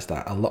realise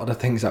that a lot of the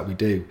things that we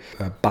do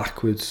are a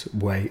backwards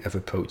way of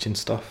approaching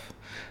stuff,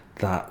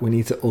 that we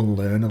need to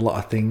unlearn a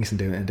lot of things and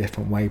do it in a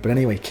different way. But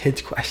anyway,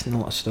 kids question a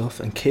lot of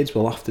stuff, and kids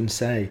will often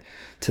say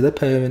to the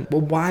parent,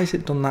 well, why is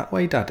it done that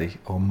way, daddy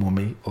or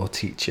mummy or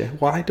teacher?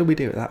 Why do we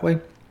do it that way?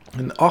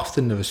 And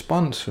often the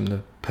response from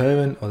the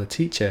parent or the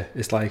teacher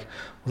is like,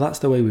 well, that's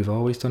the way we've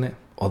always done it,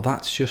 or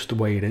that's just the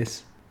way it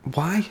is.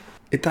 Why?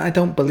 I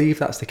don't believe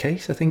that's the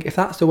case. I think if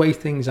that's the way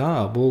things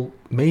are, well,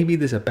 maybe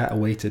there's a better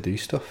way to do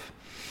stuff.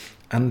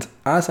 And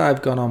as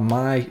I've gone on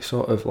my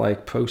sort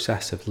of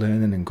process of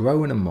learning and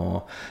growing and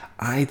more,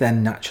 I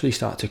then naturally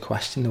start to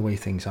question the way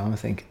things are. I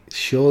think,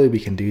 surely we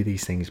can do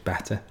these things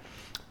better.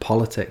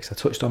 Politics, I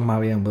touched on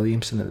Marianne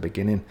Williamson at the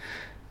beginning.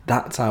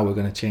 That's how we're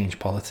going to change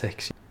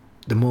politics.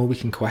 The more we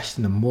can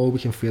question, the more we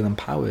can feel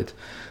empowered,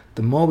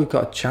 the more we've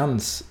got a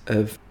chance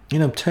of,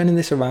 turning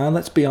this around.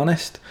 Let's be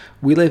honest.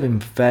 We live in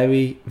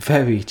very,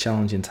 very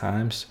challenging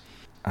times.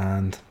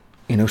 And,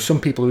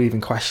 some people are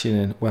even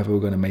questioning whether we're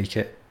going to make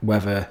it,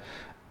 whether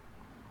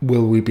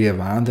will we be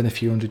around in a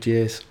few hundred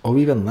years or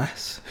even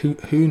less.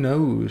 Who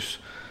knows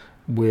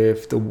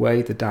with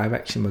the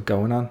direction we're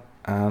going on.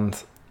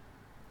 And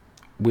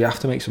we have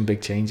to make some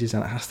big changes,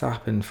 and it has to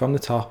happen from the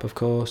top, of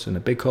course, and the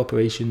big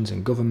corporations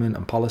and government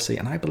and policy,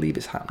 and I believe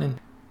it's happening.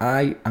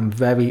 I am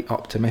very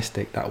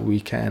optimistic that we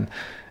can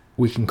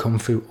come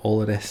through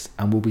all of this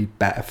and we'll be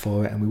better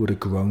for it, and we would have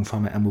grown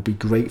from it, and we'll be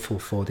grateful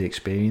for the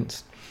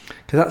experience.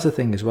 Because that's the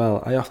thing as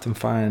well, I often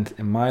find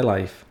in my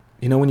life,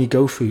 when you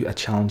go through a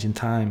challenging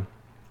time,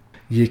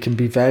 you can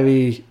be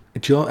very,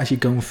 as you're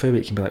going through it,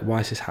 you can be like,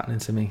 why is this happening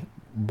to me?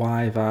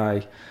 Why have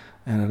I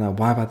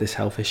had this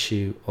health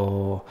issue,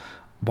 or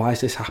why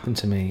has this happened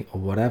to me, or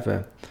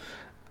whatever.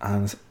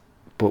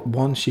 But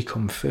once you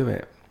come through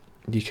it,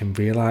 you can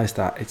realise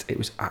that it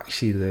was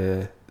actually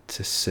there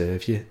to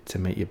serve you, to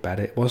make you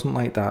better. It wasn't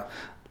like that.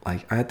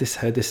 Like, I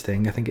heard this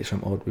thing, I think it's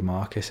from Aubrey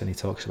Marcus, and he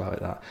talks about it,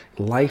 that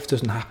life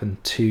doesn't happen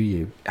to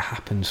you, it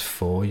happens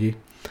for you.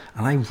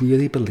 And I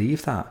really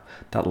believe that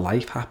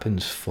life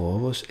happens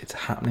for us. It's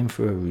happening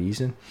for a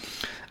reason.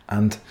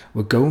 And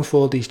we're going through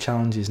all these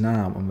challenges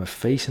now, and we're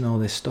facing all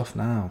this stuff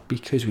now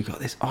because we've got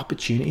this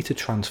opportunity to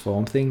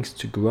transform things,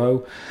 to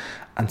grow,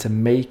 and to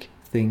make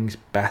things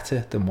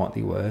better than what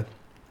they were.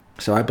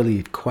 So I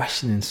believe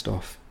questioning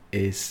stuff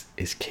is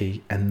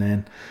key. And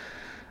then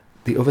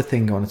the other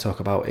thing I want to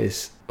talk about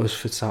is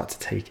us to start to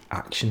take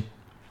action.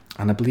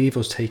 And I believe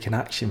us taking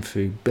action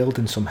through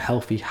building some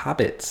healthy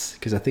habits,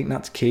 because I think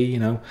that's key.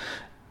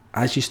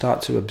 As you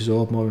start to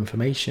absorb more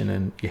information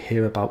and you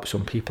hear about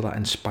some people that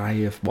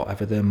inspire,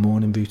 whatever their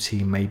morning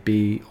routine may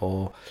be,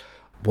 or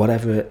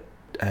whatever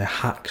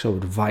hacks or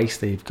advice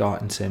they've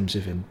got in terms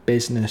of in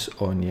business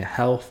or in your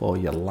health or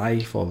your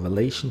life or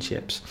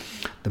relationships,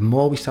 the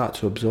more we start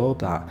to absorb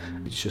that,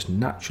 it's just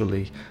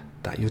naturally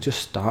that you'll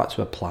just start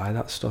to apply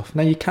that stuff.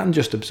 Now, you can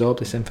just absorb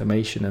this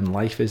information and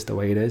life is the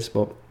way it is,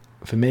 but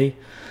for me,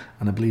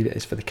 and I believe it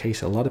is for the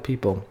case of a lot of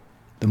people,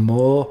 the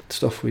more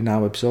stuff we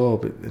now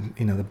absorb,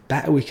 the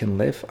better we can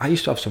live. I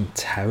used to have some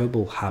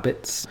terrible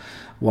habits.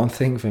 One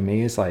thing for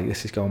me is, like,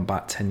 this is going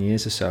back 10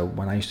 years or so,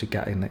 when I used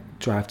to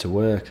drive to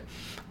work,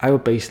 I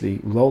would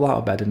basically roll out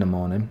of bed in the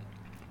morning.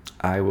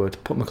 I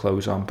would put my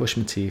clothes on, brush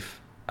my teeth.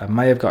 I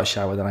may have got a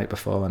shower the night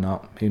before or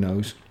not, who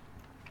knows.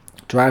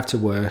 Drive to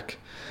work,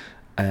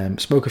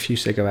 smoke a few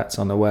cigarettes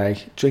on the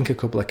way, drink a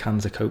couple of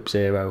cans of Coke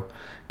Zero,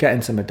 get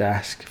into my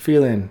desk,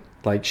 feeling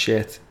like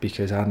shit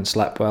because I hadn't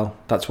slept well.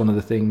 That's one of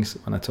the things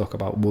when I talk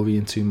about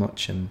worrying too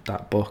much in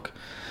that book.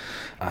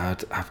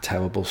 I'd have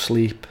terrible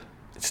sleep.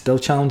 It's still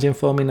challenging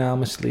for me now,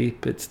 my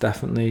sleep. It's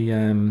definitely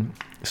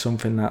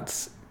something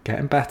that's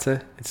getting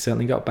better. It's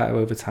certainly got better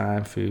over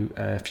time through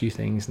a few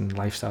things and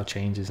lifestyle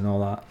changes and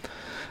all that.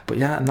 But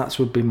yeah, and that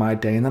would be my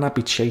day. And then I'd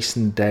be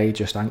chasing the day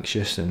just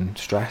anxious and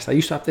stressed. I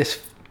used to have this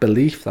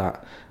belief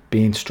that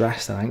being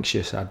stressed and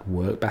anxious, I'd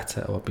work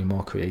better or be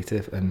more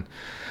creative, and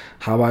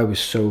how I was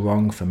so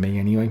wrong for me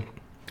anyway.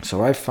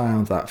 So I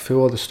found that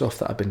through all the stuff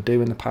that I've been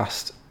doing the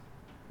past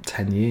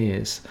 10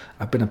 years,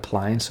 I've been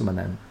applying some of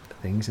them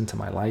things into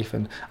my life,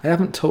 and I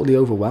haven't totally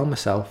overwhelmed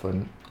myself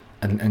and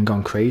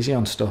gone crazy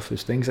on stuff.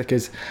 There's things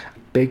because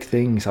big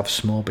things have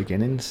small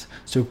beginnings.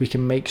 So if we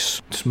can make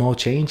small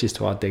changes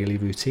to our daily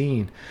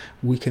routine,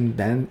 we can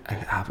then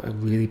have a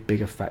really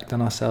big effect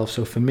on ourselves.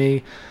 So for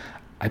me,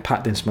 I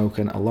packed in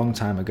smoking a long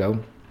time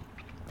ago.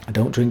 I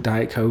don't drink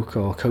Diet Coke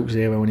or Coke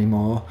Zero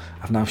anymore.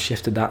 I've now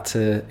shifted that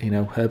to,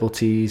 herbal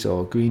teas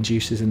or green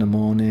juices in the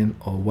morning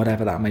or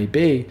whatever that may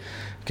be,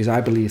 because I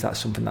believe that's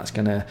something that's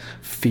going to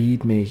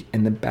feed me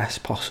in the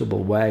best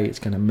possible way. It's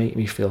going to make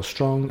me feel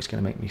strong. It's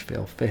going to make me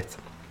feel fit.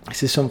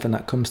 This is something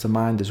that comes to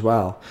mind as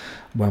well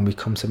when we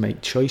come to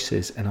make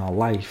choices in our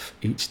life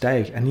each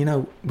day. And, we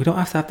don't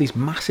have to have these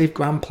massive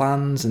grand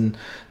plans and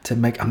to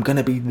make, I'm going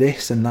to be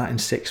this and that in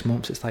 6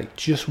 months. It's like,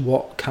 just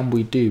what can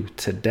we do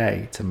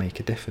today to make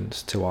a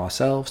difference to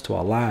ourselves, to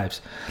our lives?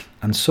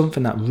 And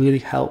something that really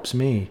helps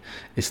me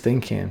is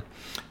thinking,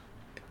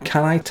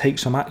 can I take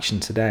some action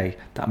today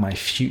that my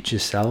future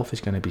self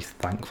is going to be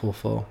thankful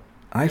for?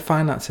 I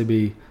find that to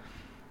be,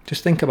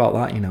 just think about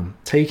that,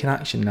 taking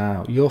action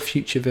now. Your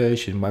future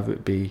version, whether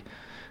it be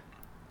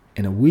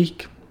in a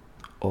week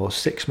or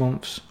 6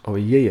 months or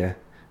a year,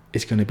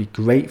 is going to be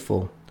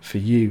grateful for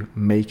you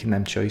making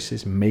them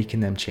choices,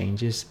 making them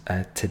changes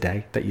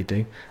today that you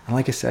do. And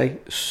like I say,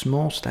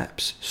 small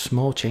steps,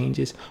 small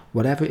changes,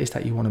 whatever it is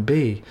that you want to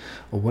be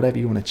or whatever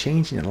you want to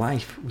change in your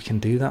life, we can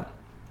do that.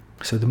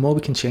 So the more we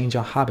can change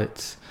our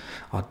habits,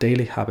 our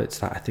daily habits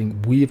that I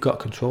think we've got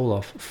control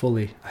of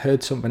fully. I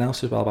heard something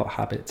else as well about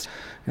habits.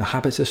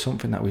 Habits are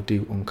something that we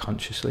do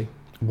unconsciously.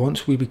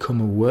 Once we become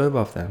aware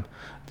of them,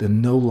 they're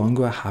no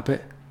longer a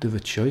habit, they're a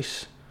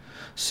choice.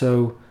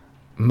 So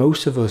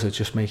most of us are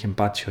just making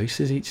bad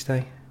choices each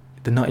day.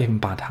 They're not even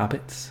bad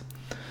habits.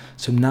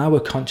 So now we're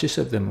conscious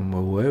of them and we're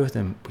aware of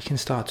them, we can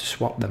start to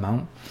swap them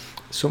out.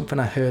 Something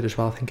I heard as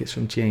well, I think it's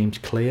from James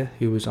Clear,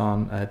 who was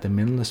on the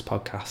Minimalist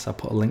podcast. I'll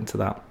put a link to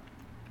that.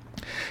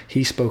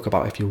 He spoke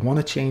about if you want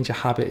to change a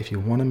habit, if you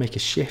want to make a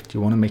shift,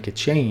 you want to make a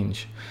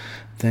change,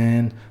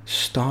 then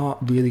start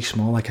really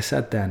small. Like I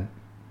said then,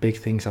 big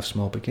things have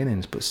small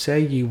beginnings. But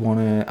say I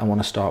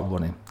want to start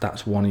running.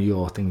 That's one of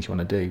your things you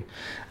want to do.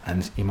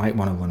 And you might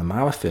want to run a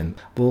marathon.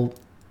 Well,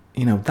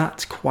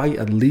 that's quite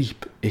a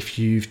leap if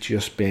you've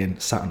just been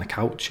sat on the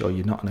couch or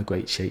you're not in a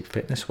great shape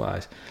fitness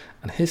wise.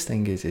 And his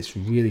thing is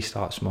really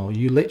start small.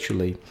 You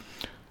literally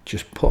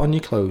just put on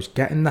your clothes,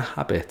 get in the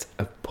habit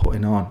of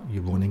putting on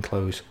your running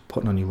clothes,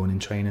 putting on your running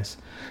trainers,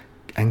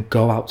 and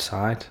go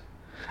outside.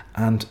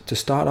 And to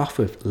start off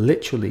with,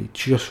 literally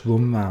just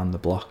run around the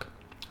block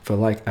for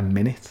like a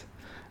minute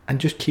and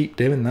just keep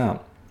doing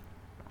that.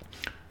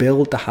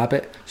 Build the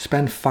habit.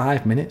 Spend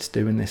 5 minutes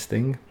doing this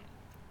thing.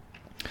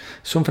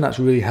 Something that's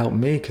really helped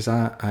me, because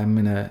I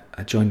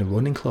joined a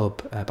running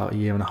club about 1.5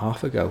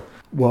 years ago,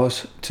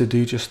 was to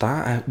do just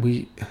that.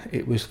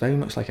 It was very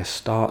much like a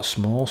start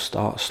small,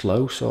 start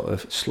slow, sort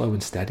of slow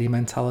and steady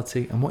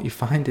mentality. And what you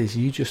find is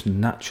you just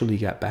naturally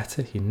get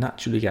better, you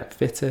naturally get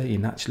fitter, you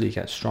naturally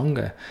get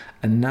stronger.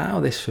 And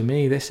now it's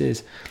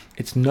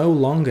no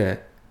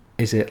longer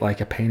is it like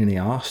a pain in the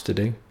arse to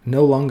do.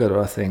 No longer do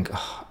I think,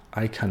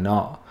 I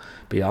cannot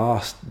be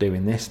arsed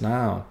doing this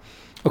now.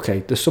 Okay,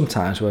 there's some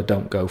times where I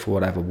don't go for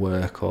whatever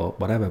work or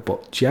whatever,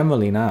 but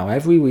generally now,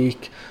 every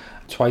week,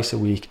 twice a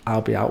week,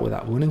 I'll be out with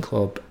that running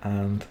club,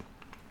 and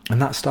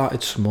that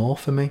started small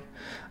for me,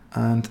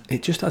 and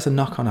it just has a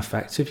knock-on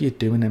effect if you're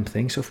doing them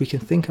things. So if we can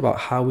think about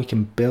how we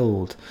can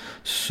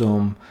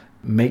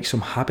make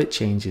some habit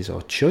changes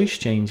or choice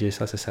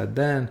changes, as I said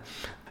then,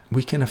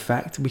 we can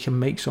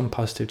make some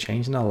positive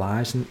change in our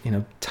lives.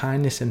 And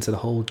tying this into the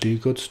whole do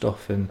good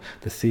stuff and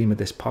the theme of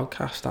this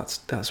podcast,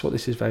 that's what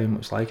this is very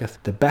much like.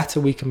 The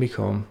better we can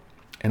become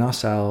in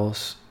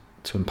ourselves,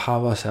 to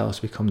empower ourselves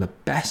to become the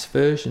best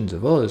versions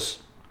of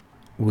us,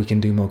 we can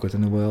do more good in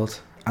the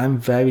world. I'm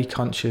very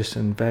conscious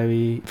and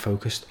very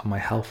focused on my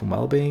health and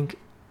well-being.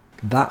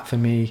 That for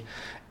me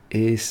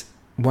is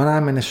when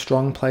I'm in a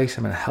strong place,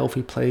 I'm in a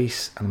healthy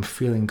place, and I'm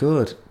feeling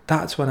good,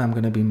 that's when I'm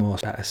going to be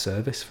better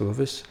service for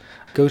others.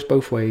 It goes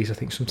both ways. I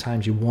think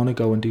sometimes you want to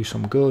go and do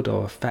some good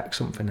or affect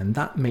something, and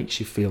that makes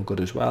you feel good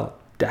as well.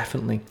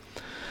 Definitely.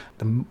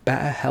 The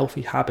better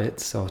healthy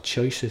habits or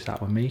choices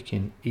that we're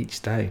making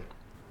each day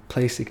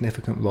play a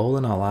significant role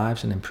in our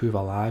lives and improve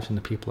our lives and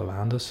the people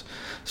around us.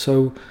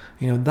 So,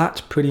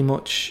 that's pretty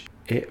much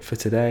it for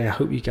today. I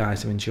hope you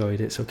guys have enjoyed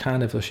it. So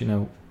kind of us,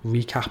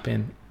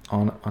 recapping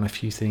on a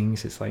few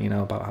things. It's like,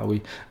 about how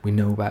we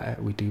know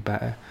better, we do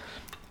better.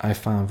 I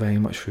found very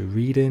much through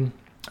reading,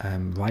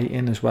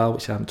 writing as well,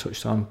 which I haven't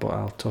touched on, but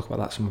I'll talk about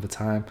that some other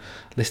time.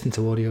 Listening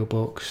to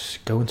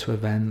audiobooks, going to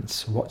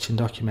events, watching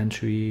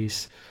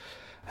documentaries,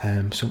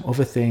 some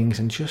other things,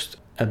 and just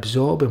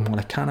absorbing what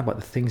I can about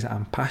the things that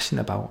I'm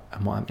passionate about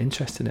and what I'm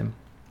interested in.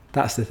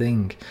 That's the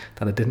thing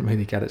that I didn't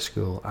really get at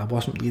school. I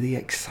wasn't really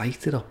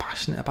excited or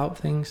passionate about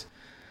things.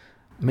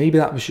 Maybe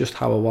that was just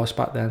how I was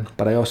back then,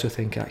 but I also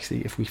think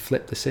actually if we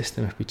flipped the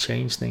system, if we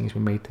changed things,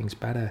 we made things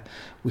better,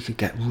 we could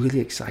get really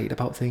excited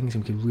about things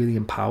and we could really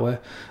empower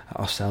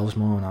ourselves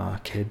more and our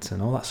kids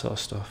and all that sort of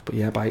stuff. But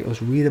yeah, by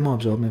us reading more,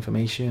 absorbing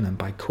information, and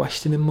by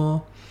questioning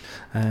more,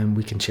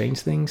 we can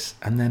change things,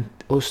 and then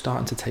us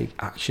starting to take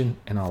action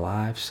in our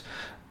lives,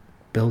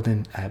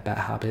 building better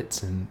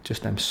habits and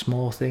just them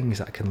small things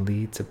that can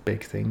lead to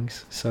big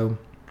things. So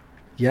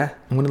yeah,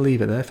 I'm going to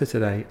leave it there for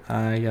today.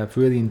 I have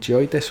really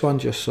enjoyed this one,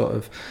 just sort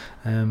of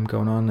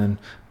going on, and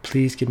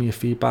please give me your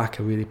feedback.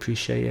 I really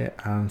appreciate it.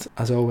 And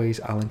as always,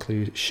 I'll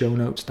include show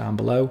notes down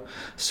below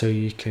so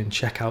you can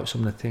check out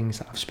some of the things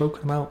that I've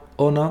spoken about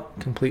or not,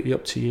 completely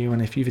up to you.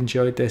 And if you've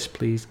enjoyed this,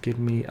 please give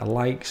me a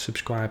like,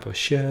 subscribe or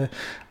share.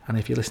 And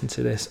if you listen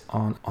to this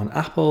on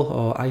Apple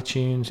or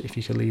iTunes, if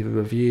you could leave a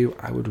review,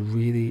 I would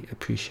really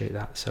appreciate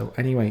that. So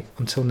anyway,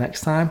 until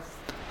next time,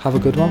 have a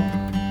good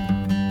one.